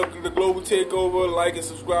 YouTube, the Global Takeover. Like and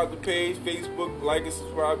subscribe to the page. Facebook, like and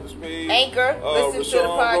subscribe to the page. Anchor, listen to the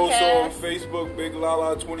Rashawn Rosso podcast. on Facebook. Big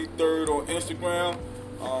Lala 23rd on Instagram.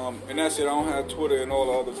 And that's it. I don't have Twitter and all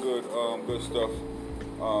the other good stuff.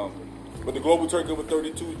 But the Global Takeover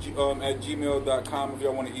 32 at gmail.com. If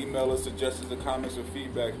y'all want to email us suggestions or comments or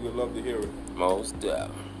feedback, we'd love to hear it. Most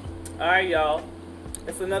definitely. All right, y'all.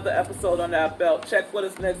 It's another episode on our belt. Check with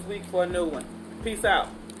us next week for a new one. Peace out.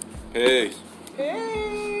 Peace.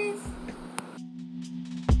 Hey.